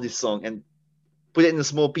I love this song and put it in the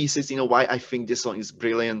small pieces, why I think this song is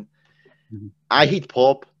brilliant. Mm-hmm. I hate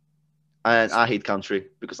pop and I hate country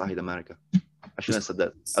because I hate America. I shouldn't have said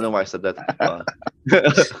that. I don't know why I said that.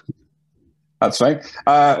 That's fine.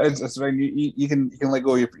 It's fine. You can let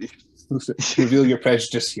go. Reveal your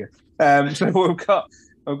prejudice here. So we've got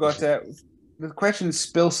the question is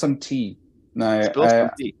spill some tea. Now, Spill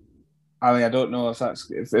some tea. I mean, I don't know if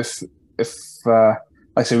that's if like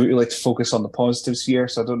I say, we like to focus on the positives here.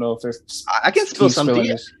 So I don't know if there's. I can spill some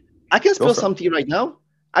tea. I can spill some tea right now.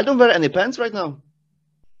 I don't wear any pants right now.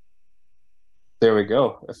 There we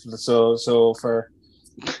go. So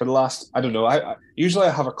for the last, I don't know. I usually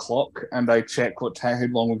I have a clock and I check how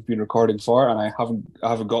long we've been recording for, and I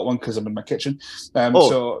haven't got one because I'm in my kitchen.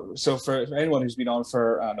 So for anyone who's been on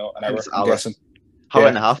for I don't know an hour, I'm guessing hour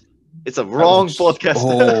and a half. It's a wrong podcast.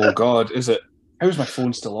 Oh God, is it? How is my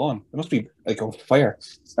phone still on? It must be like on fire.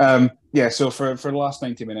 So for the last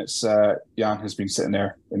 90 minutes, Jan has been sitting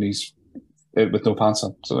there and he's with no pants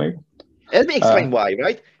on. So like, let me explain why,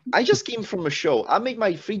 right? I just came from a show. I made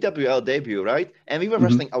my 3WL debut, right? And we were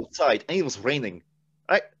wrestling outside, and it was raining,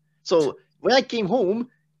 right? So when I came home,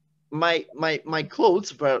 my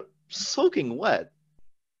clothes were soaking wet.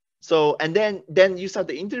 So and then you start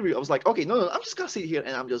the interview. I was like, okay, no, I'm just gonna sit here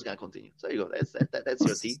and I'm just gonna continue. So there you go. That's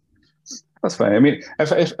your tea. That's fine. I mean,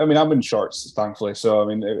 if I'm in shorts, thankfully. So I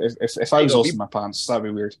mean, if I was also in my pants, that'd be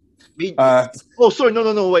weird. Sorry,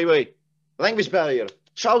 no, wait. Language barrier.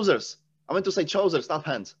 Trousers. I meant to say trousers, not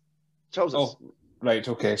pants. Trousers. Oh, right.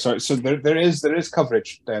 Okay. So there is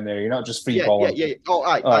coverage down there. You're not just free balling. Yeah. Oh,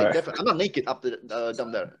 I definitely. I'm not naked up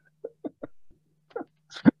down there.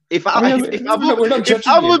 If I would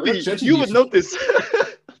be, you would notice.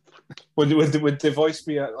 Would the voice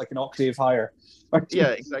be like an octave higher? Yeah,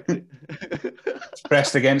 exactly.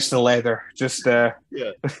 Pressed against the leather. Just yeah.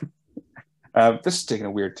 This is taking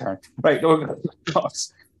a weird turn. Right.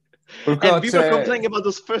 We've got, and people complaining about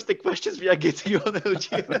those first questions we are getting on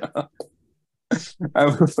LG.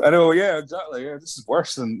 I know, yeah, exactly. Yeah, this is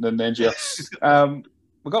worse than the NGL.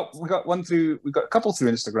 We got one through. We got a couple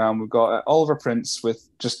through Instagram. We've got Oliver Prince with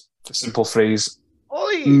just a simple phrase.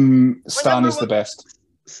 Stan is the best.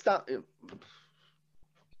 Stan.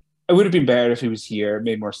 It would have been better if he was here.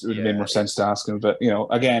 It would have made more sense to ask him. But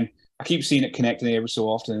again, I keep seeing it connecting every so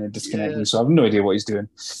often and disconnecting, so I have no idea what he's doing.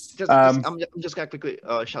 I'm just gonna quickly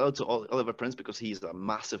shout out to Oliver Prince because he's a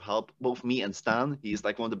massive help, both me and Stan. He's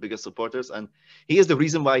like one of the biggest supporters, and he is the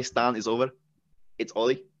reason why Stan is over. It's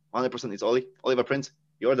Ollie, 100%. It's Ollie. Oliver Prince,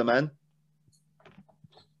 you're the man.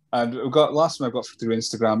 And we've got last one I've got through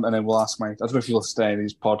Instagram, and then we'll ask I don't know if you listened to any of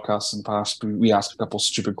these podcasts in the past. We asked a couple of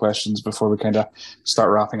stupid questions before we kind of start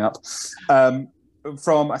wrapping up.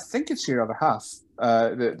 From I think it's your other half.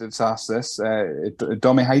 That's asked this,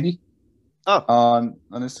 Domi Heidi on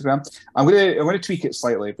Instagram. I'm gonna tweak it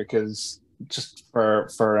slightly because just for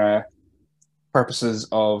purposes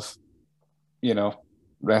of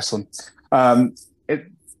wrestling. How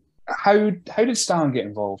did Stan get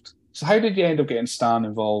involved? So how did you end up getting Stan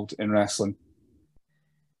involved in wrestling?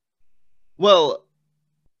 Well,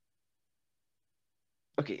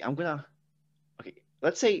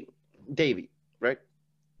 let's say Davey, right?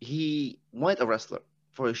 He wanted a wrestler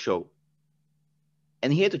for a show.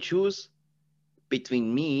 And he had to choose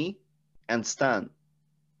between me and Stan.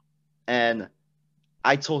 And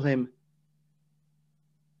I told him,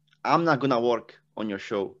 I'm not going to work on your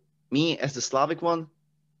show. Me, as the Slavic one,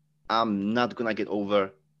 I'm not going to get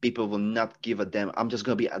over. People will not give a damn. I'm just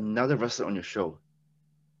going to be another wrestler on your show.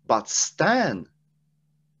 But Stan,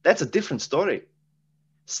 that's a different story.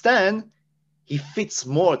 Stan, he fits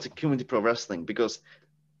more to community pro wrestling because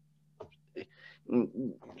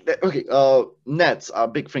nets are a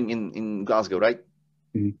big thing in Glasgow, right?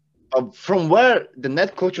 Mm-hmm. From where the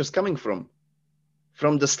net culture is coming from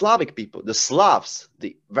the Slavic people, the Slavs,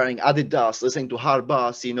 wearing Adidas, listening to hard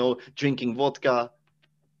bass, drinking vodka.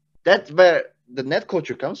 That's where the net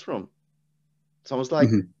culture comes from. So I was like,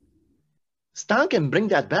 Stan can bring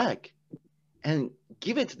that back and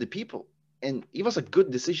give it to the people. And it was a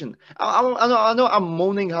good decision. I know I'm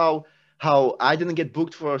moaning how I didn't get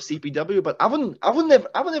booked for CPW, but I would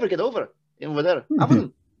never get over over there. Mm-hmm.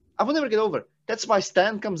 I would never get over. That's why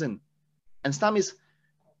Stan comes in. And Stan is,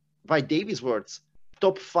 by Davy's words,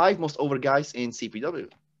 top 5 most over guys in CPW.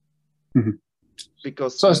 Mm-hmm.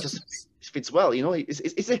 Because it just fits well,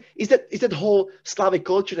 It's that whole Slavic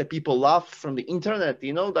culture that people love from the internet,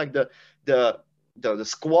 like the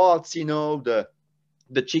squats, the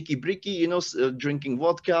cheeky bricky, drinking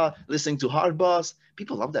vodka, listening to hard bass.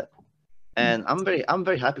 People love that. And I'm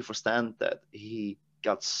very happy for Stan that he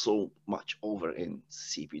got so much over in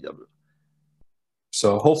CPW.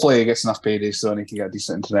 So hopefully he gets enough paydays so he can get a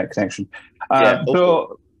decent internet connection.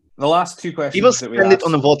 So the last 2 questions he will spend it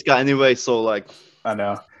on the vodka anyway, so like. I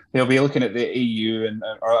know. he'll be looking at the EU, and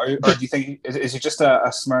or do you think is he just a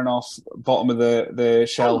Smirnoff bottom of the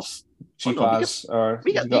shelf cheap no, as, or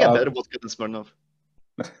we got better vodka than Smirnoff.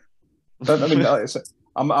 I mean,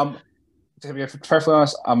 I'm to be perfectly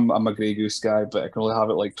honest, I'm a Grey Goose guy, but I can only have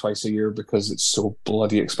it like twice a year because it's so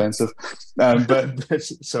bloody expensive. But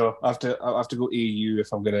so I have to go EU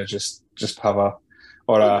if I'm gonna just have a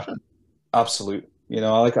Absolute. You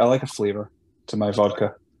know, I like a flavor to my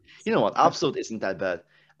vodka. You know what? Absolute isn't that bad,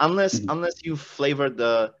 unless you flavor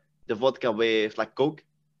the vodka with like Coke.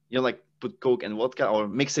 You know, like put Coke and vodka, or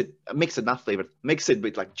mix it not flavored, mix it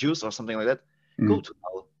with like juice or something like that. Go to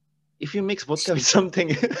hell. If you mix vodka with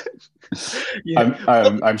something,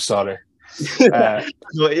 I'm sorry.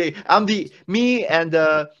 I'm me and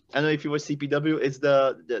I don't know if you were CPW. It's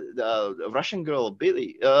the Russian girl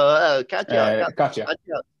Billy, Katya.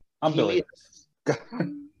 I'm Billy.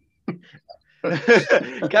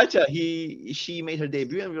 Katya, she made her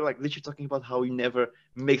debut, and we were like literally talking about how we never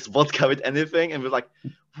mix vodka with anything, and we're like,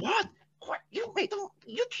 what you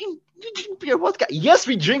drink pure vodka? Yes,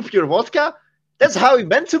 we drink pure vodka. That's how we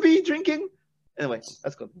meant to be drinking. Anyway,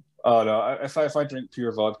 that's good. Oh no! If I drink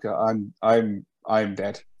pure vodka, I'm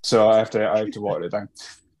dead. So I have to water it down.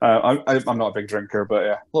 I'm not a big drinker, but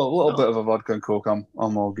yeah, a little bit of a vodka and Coke, I'm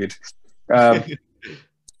all good.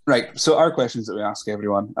 Right. So our questions that we ask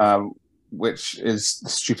everyone, which is the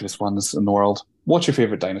stupidest ones in the world. What's your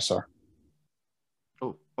favorite dinosaur?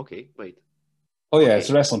 Oh, okay. Wait. Oh yeah, it's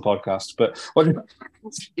a wrestling podcast, but what?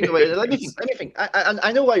 Wait, let me think.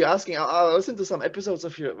 I know why you're asking. I'll listen to some episodes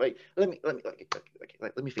of your. Wait, let me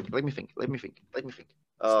think.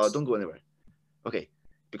 Don't go anywhere. Okay,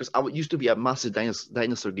 because I used to be a massive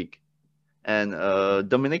dinosaur geek, and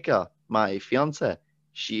Dominica, my fiance,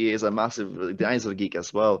 she is a massive dinosaur geek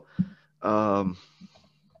as well.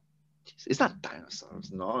 It's not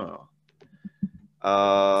dinosaurs. No.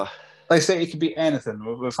 Like I say, it could be anything.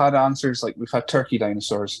 We've had answers like we've had turkey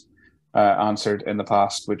dinosaurs answered in the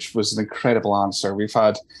past, which was an incredible answer. We've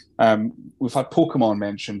had Pokemon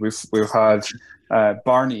mentioned. We've had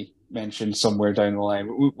Barney mentioned somewhere down the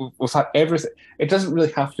line. We've had everything. It doesn't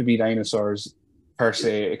really have to be dinosaurs per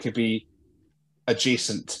se. It could be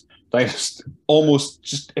adjacent. Almost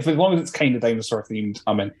just as long as it's kind of dinosaur themed,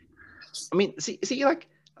 I'm in. I mean, see, like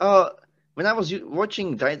when I was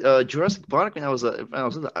watching Jurassic Park, when I was I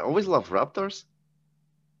always loved raptors,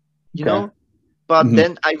 you know. But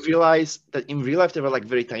then I realized that in real life they were like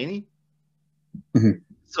very tiny.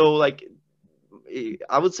 So like,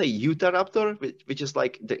 I would say Utah raptor, which is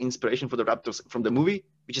like the inspiration for the raptors from the movie,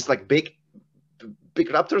 which is like big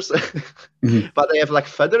raptors, but they have like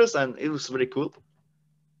feathers, and it was very cool.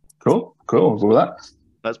 Cool. We'll go with that.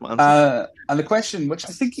 That's my answer. And the question, which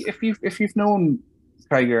I think if you've known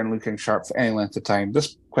Tiger and Looking Sharp for any length of time,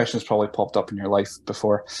 this question has probably popped up in your life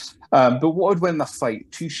before. But what would win the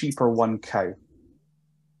fight, 2 sheep or 1 cow?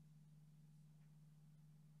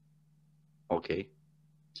 Okay.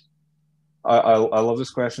 I love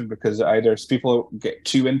this question because either people get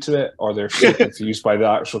too into it or they're so confused by the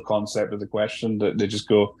actual concept of the question that they just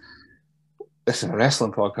go, "This is a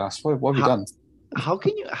wrestling podcast. What have we done?" How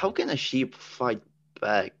can a sheep fight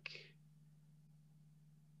back?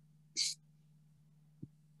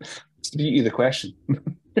 It's the beauty of the question.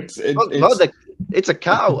 It's a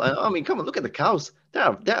cow. I mean, come on, look at the cows.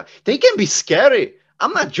 They can be scary.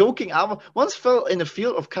 I'm not joking. I once fell in a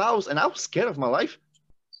field of cows, and I was scared of my life.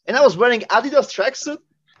 And I was wearing Adidas tracksuit,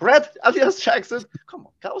 red Adidas tracksuit. Come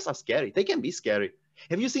on, cows are scary. They can be scary.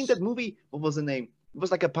 Have you seen that movie? What was the name? It was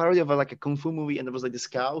like a parody of like a kung fu movie, and there was like this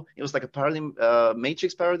cow. It was like a parody,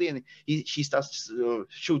 Matrix parody, and she starts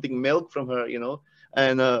shooting milk from her, you know.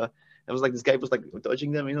 And it was like this guy was like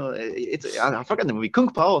dodging them, you know. I forgot the movie, Kung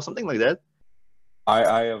Pao or something like that.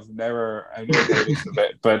 I've never heard of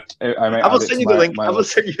it, but I will send you the link. I will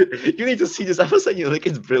send you. You need to see this. I will send you the link.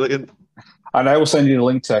 It's brilliant. And I will send you the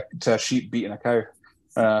link to a sheep beating a cow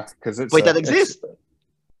because it's. Wait, that exists?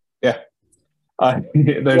 Yeah. One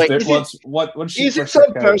sheep. Is it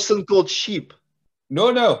some person called Sheep?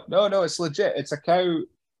 No. It's legit. It's a cow.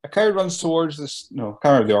 A cow runs towards this. No, I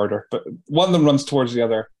can't remember the order, but one of them runs towards the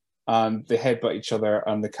other, and they headbutt each other,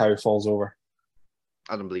 and the cow falls over.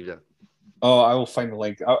 I don't believe that. Oh, I will find the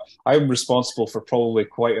link. I'm responsible for probably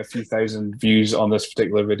quite a few thousand views on this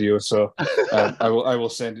particular video, so I will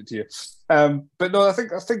send it to you. But no, I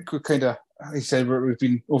think we kind of. He said we've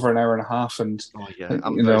been over an hour and a half, and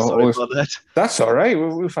I'm very sorry about that. That's all right.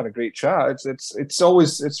 We've had a great chat. It's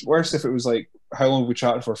worse if it was like how long have we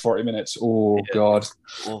chatted for? 40 minutes. Oh Yeah. God.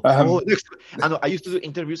 I know. I used to do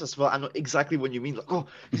interviews as well. I know exactly what you mean. Like,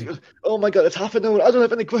 oh my God, it's half an hour. I don't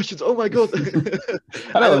have any questions. Oh my God.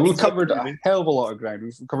 I know we've exactly covered what you a mean. hell of a lot of ground.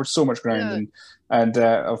 We've covered so much ground, Yeah. and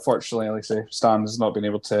unfortunately, like I say, Stan has not been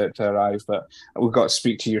able to arrive. But we've got to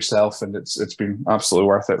speak to yourself, and it's been absolutely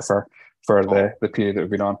worth it for the period that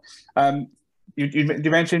we've been on.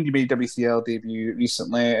 You mentioned you made WCL debut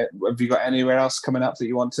recently. Have you got anywhere else coming up that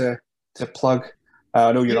you want to plug?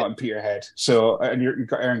 I know you're Yeah. not in Peterhead, so and you've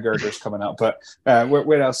got Aaron Girders coming up, but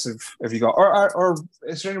where else have you got? Or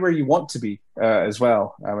is there anywhere you want to be as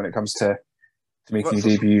well when it comes to making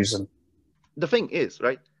your debuts? And the thing is,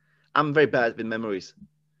 right? I'm very bad with memories.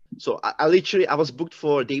 So I literally I was booked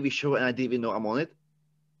for a Davey show and I didn't even know I'm on it.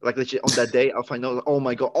 Like literally on that day, I'll find out. Oh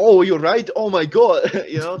my God! Oh, you're right. Oh my God!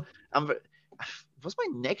 What's my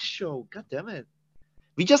next show? God damn it!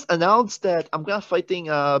 We just announced that I'm gonna fighting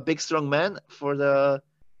a big strong man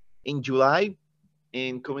in July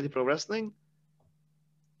in Comedy Pro Wrestling.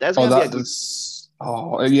 That's gonna be a good.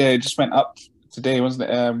 Yeah, it just went up today, wasn't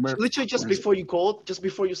it? Literally just before you called, just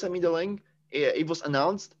before you sent me the link, it was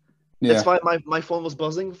announced. Yeah. That's why my phone was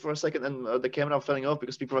buzzing for a second and the camera fell off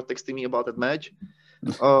because people were texting me about that match.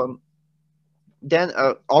 Then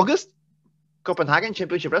August, Copenhagen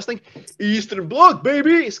Championship Wrestling, Eastern Bloc,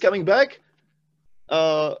 baby, is coming back.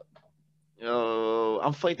 I'm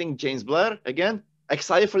fighting James Blair again.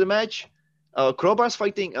 Excited for the match. Crowbar's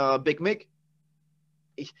fighting Big Mick.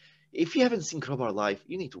 If you haven't seen Crowbar live,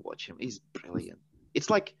 you need to watch him. He's brilliant. It's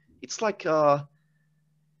like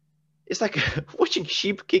watching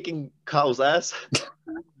sheep kicking cow's ass.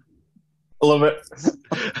 I love it.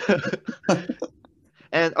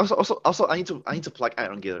 And also, I need to plug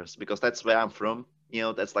Iron Gears because that's where I'm from. You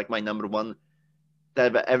know, that's like my number one.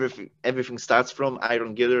 That everything starts from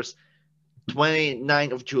Iron Gears.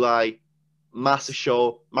 29th of July, massive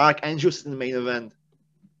show. Mark Andrews in the main event.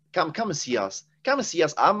 Come and see us. Come and see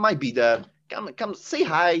us. I might be there. Come say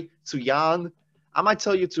hi to Jan. I might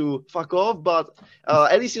tell you to fuck off, but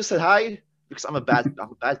at least you said hi because I'm a bad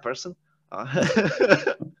person. Love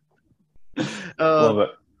it.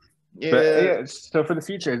 Yeah. But yeah, so for the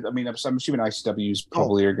future, I mean, I'm assuming ICW is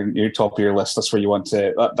probably your top of your list. That's where you want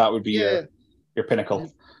to. That would be your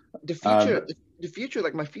pinnacle. The future,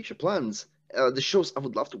 like my future plans, the shows I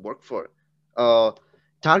would love to work for.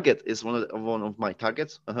 Target is one of my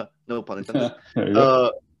targets. No pun intended.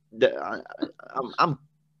 I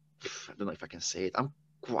don't know if I can say it. I'm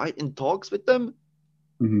quite in talks with them.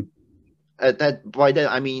 Mm-hmm. By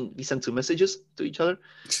that I mean we sent 2 messages to each other.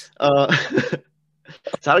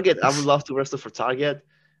 Target, I would love to wrestle for Target.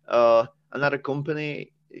 Another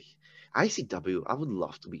company, ICW. I would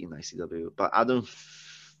love to be in ICW, but I don't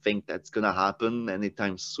think that's gonna happen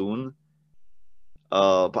anytime soon.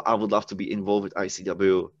 But I would love to be involved with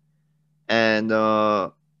ICW, and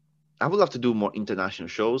I would love to do more international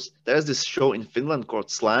shows. There's this show in Finland called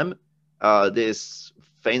Slam. This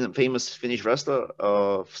famous Finnish wrestler,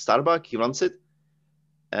 Starbuck, he runs it,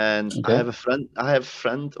 and okay. I have a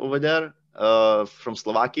friend over there from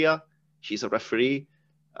Slovakia. She's a referee.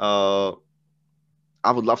 I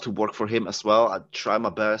would love to work for him as well. I'd try my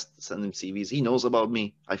best, send him CVs. He knows about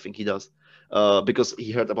me. I think he does. Because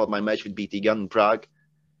he heard about my match with BT Gun in Prague.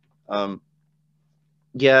 I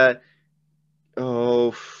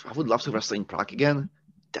would love to wrestle in Prague again.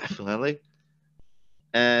 Definitely.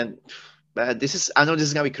 And I know this is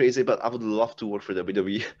going to be crazy, but I would love to work for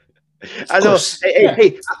WWE. I know.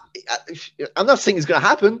 Hey, I'm not saying it's going to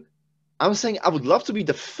happen. I'm saying I would love to be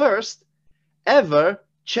the first ever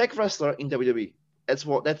Czech wrestler in WWE.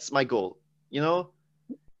 That's my goal, you know?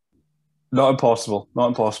 Not impossible.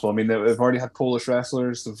 I mean, they've already had Polish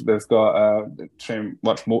wrestlers. They've got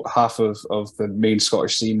half of the main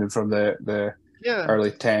Scottish scene from the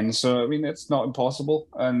early 10s. So I mean, it's not impossible,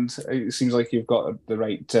 and it seems like you've got the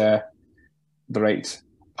right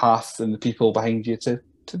path and the people behind you to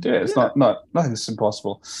do it. It's nothing's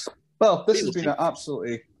impossible. Well, this has been an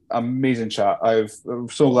absolutely amazing chat. I'm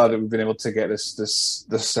so glad that we've been able to get this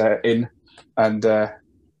in and.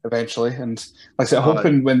 Eventually, and like I said, I'm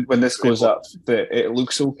hoping when this goes up that it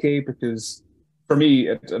looks okay, because for me,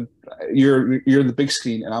 you're the big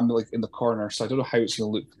screen and I'm like in the corner, so I don't know how it's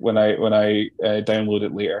going to look when I download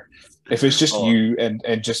it later. If it's just you and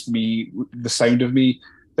just me, the sound of me,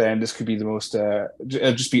 then this could be the most. It'll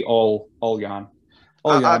just be all Jan,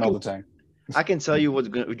 all the time. I can tell you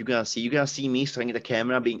what you're gonna see. You're gonna see me staring at the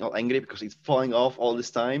camera, being all angry because it's falling off all this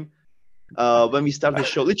time. When we start the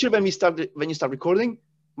show, literally when you start recording.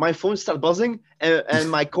 My phone started buzzing and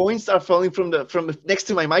my coins start falling from next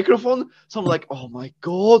to my microphone. So I'm like, oh my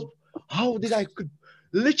God, how did I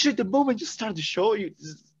literally the moment you start the show.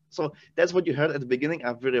 So that's what you heard at the beginning.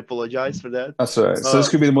 I really apologize for that. That's right. So this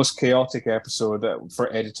could be the most chaotic episode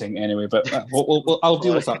for editing, anyway. But I'll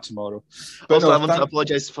deal with that tomorrow. But also, I want to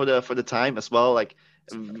apologize for the time as well. Like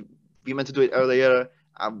we meant to do it earlier.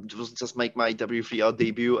 I was just make my W3R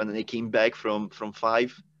debut, and then I came back from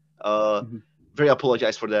 5. Very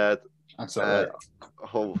apologize for that. That's all right.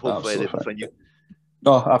 Hopefully I didn't offend you.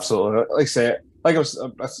 No, absolutely. Like I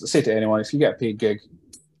say to anyone, if you get a paid gig,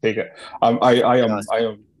 take it.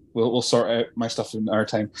 We'll sort out my stuff in our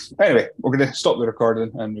time. Anyway, we're going to stop the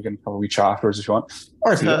recording and we can have a wee chat afterwards if you want.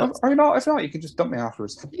 Or if not, you can just dump me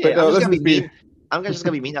afterwards. Yeah, I'm just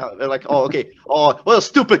gonna be mean. Like, oh, okay. Oh, what a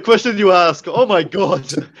stupid question you ask. Oh my god.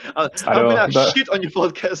 I'm gonna shit on your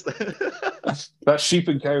podcast. That sheep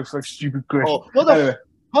and cow for stupid question. Oh,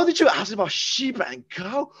 how did you ask about sheep and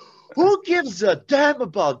cow? Who gives a damn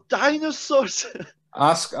about dinosaurs?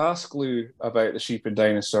 Ask Lou about the sheep and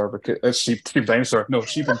dinosaur because sheep and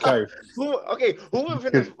cow. Who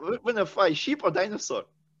would win a fight, sheep or dinosaur?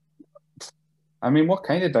 I mean, what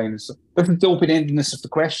kind of dinosaur? This is the open-endedness of the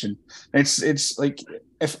question. It's like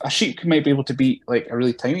if a sheep might be able to beat like a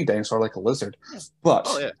really tiny dinosaur, like a lizard, but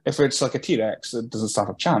if it's like a T-Rex, it doesn't stand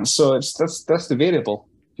a chance. So that's the variable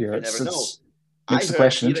here. You never know. Makes the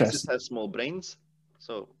question T-Rexes interesting. have small brains,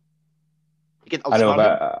 so you can I know,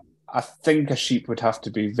 outsmart but I think a sheep would have to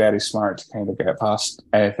be very smart to kind of get past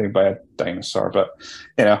anything by a dinosaur. But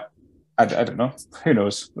I don't know. Who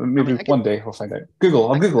knows? Maybe one day we'll find out.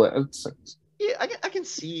 I'll Google it. Yeah, I can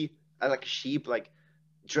see like a sheep like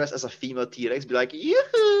dressed as a female T-Rex, be like,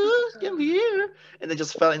 "Yoo-hoo, come here," and then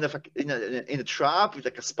just fell in a trap with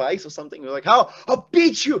like a spice or something. We're like, "How? I'll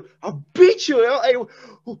beat you! Hey,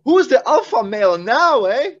 who's the alpha male now?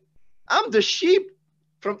 I'm the sheep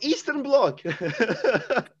from Eastern Bloc."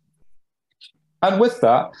 And with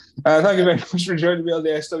that, thank you very much for joining me on the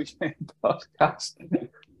SWN podcast.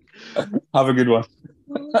 Have a good one.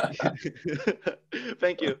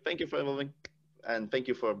 Thank you for involving, and thank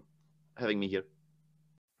you for having me here.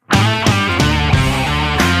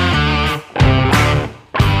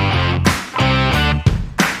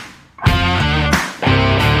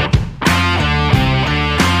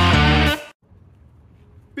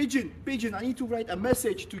 Pigeon, I need to write a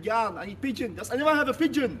message to Jan. I need pigeon. Does anyone have a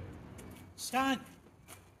pigeon? Stan,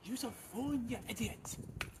 use a phone, you idiot.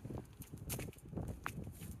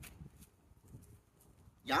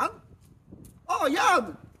 Jan? Oh,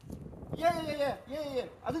 Jan! Yeah.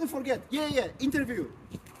 I didn't forget. Yeah. Interview.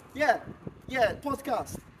 Yeah.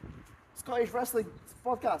 Podcast. Scottish Wrestling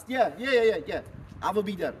Podcast. Yeah. I will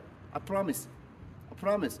be there. I promise.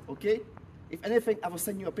 Okay? If anything, I will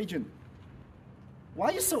send you a pigeon. Why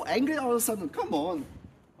are you so angry all of a sudden? Come on.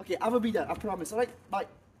 Okay, I will be there. I promise. All right? Bye.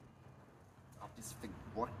 Oh, this thing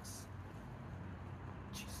works.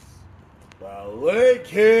 Jeez. Well, look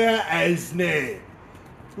who it is now.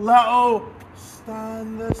 Little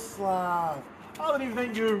Stan the Slav. I don't even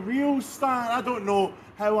think you're real, Stan. I don't know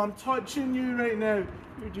how I'm touching you right now.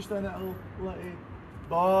 You're just a little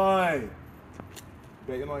boy.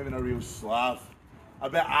 Bet you're not even a real Slav. I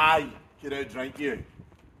bet I could outdrink you.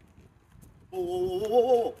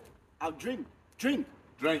 Whoa. I'll drink. Drink.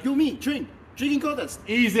 You me, drink. Drinking contest.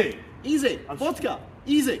 Easy. Vodka.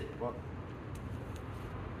 Easy. What?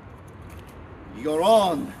 You're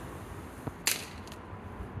on.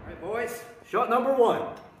 Alright, boys. Shot number 1.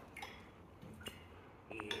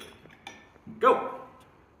 Go.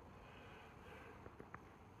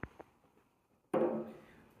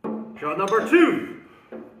 Shot number 2.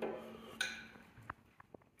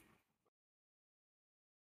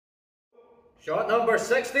 Shot number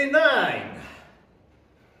 69.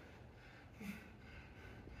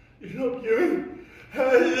 You're not human. I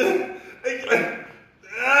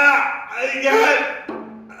can't.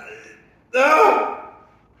 No.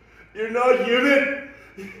 You're not human.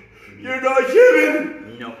 You're not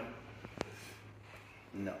human.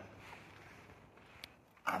 No.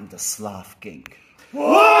 I'm the Slav King.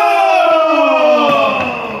 Whoa!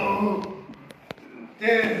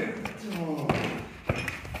 Damn.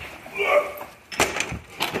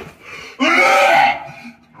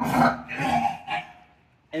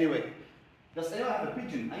 Anyway, does anyone have a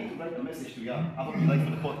pigeon? I need to write a message to Jan. I hope you like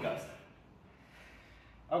for the podcast.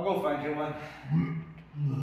 I'll go find you one.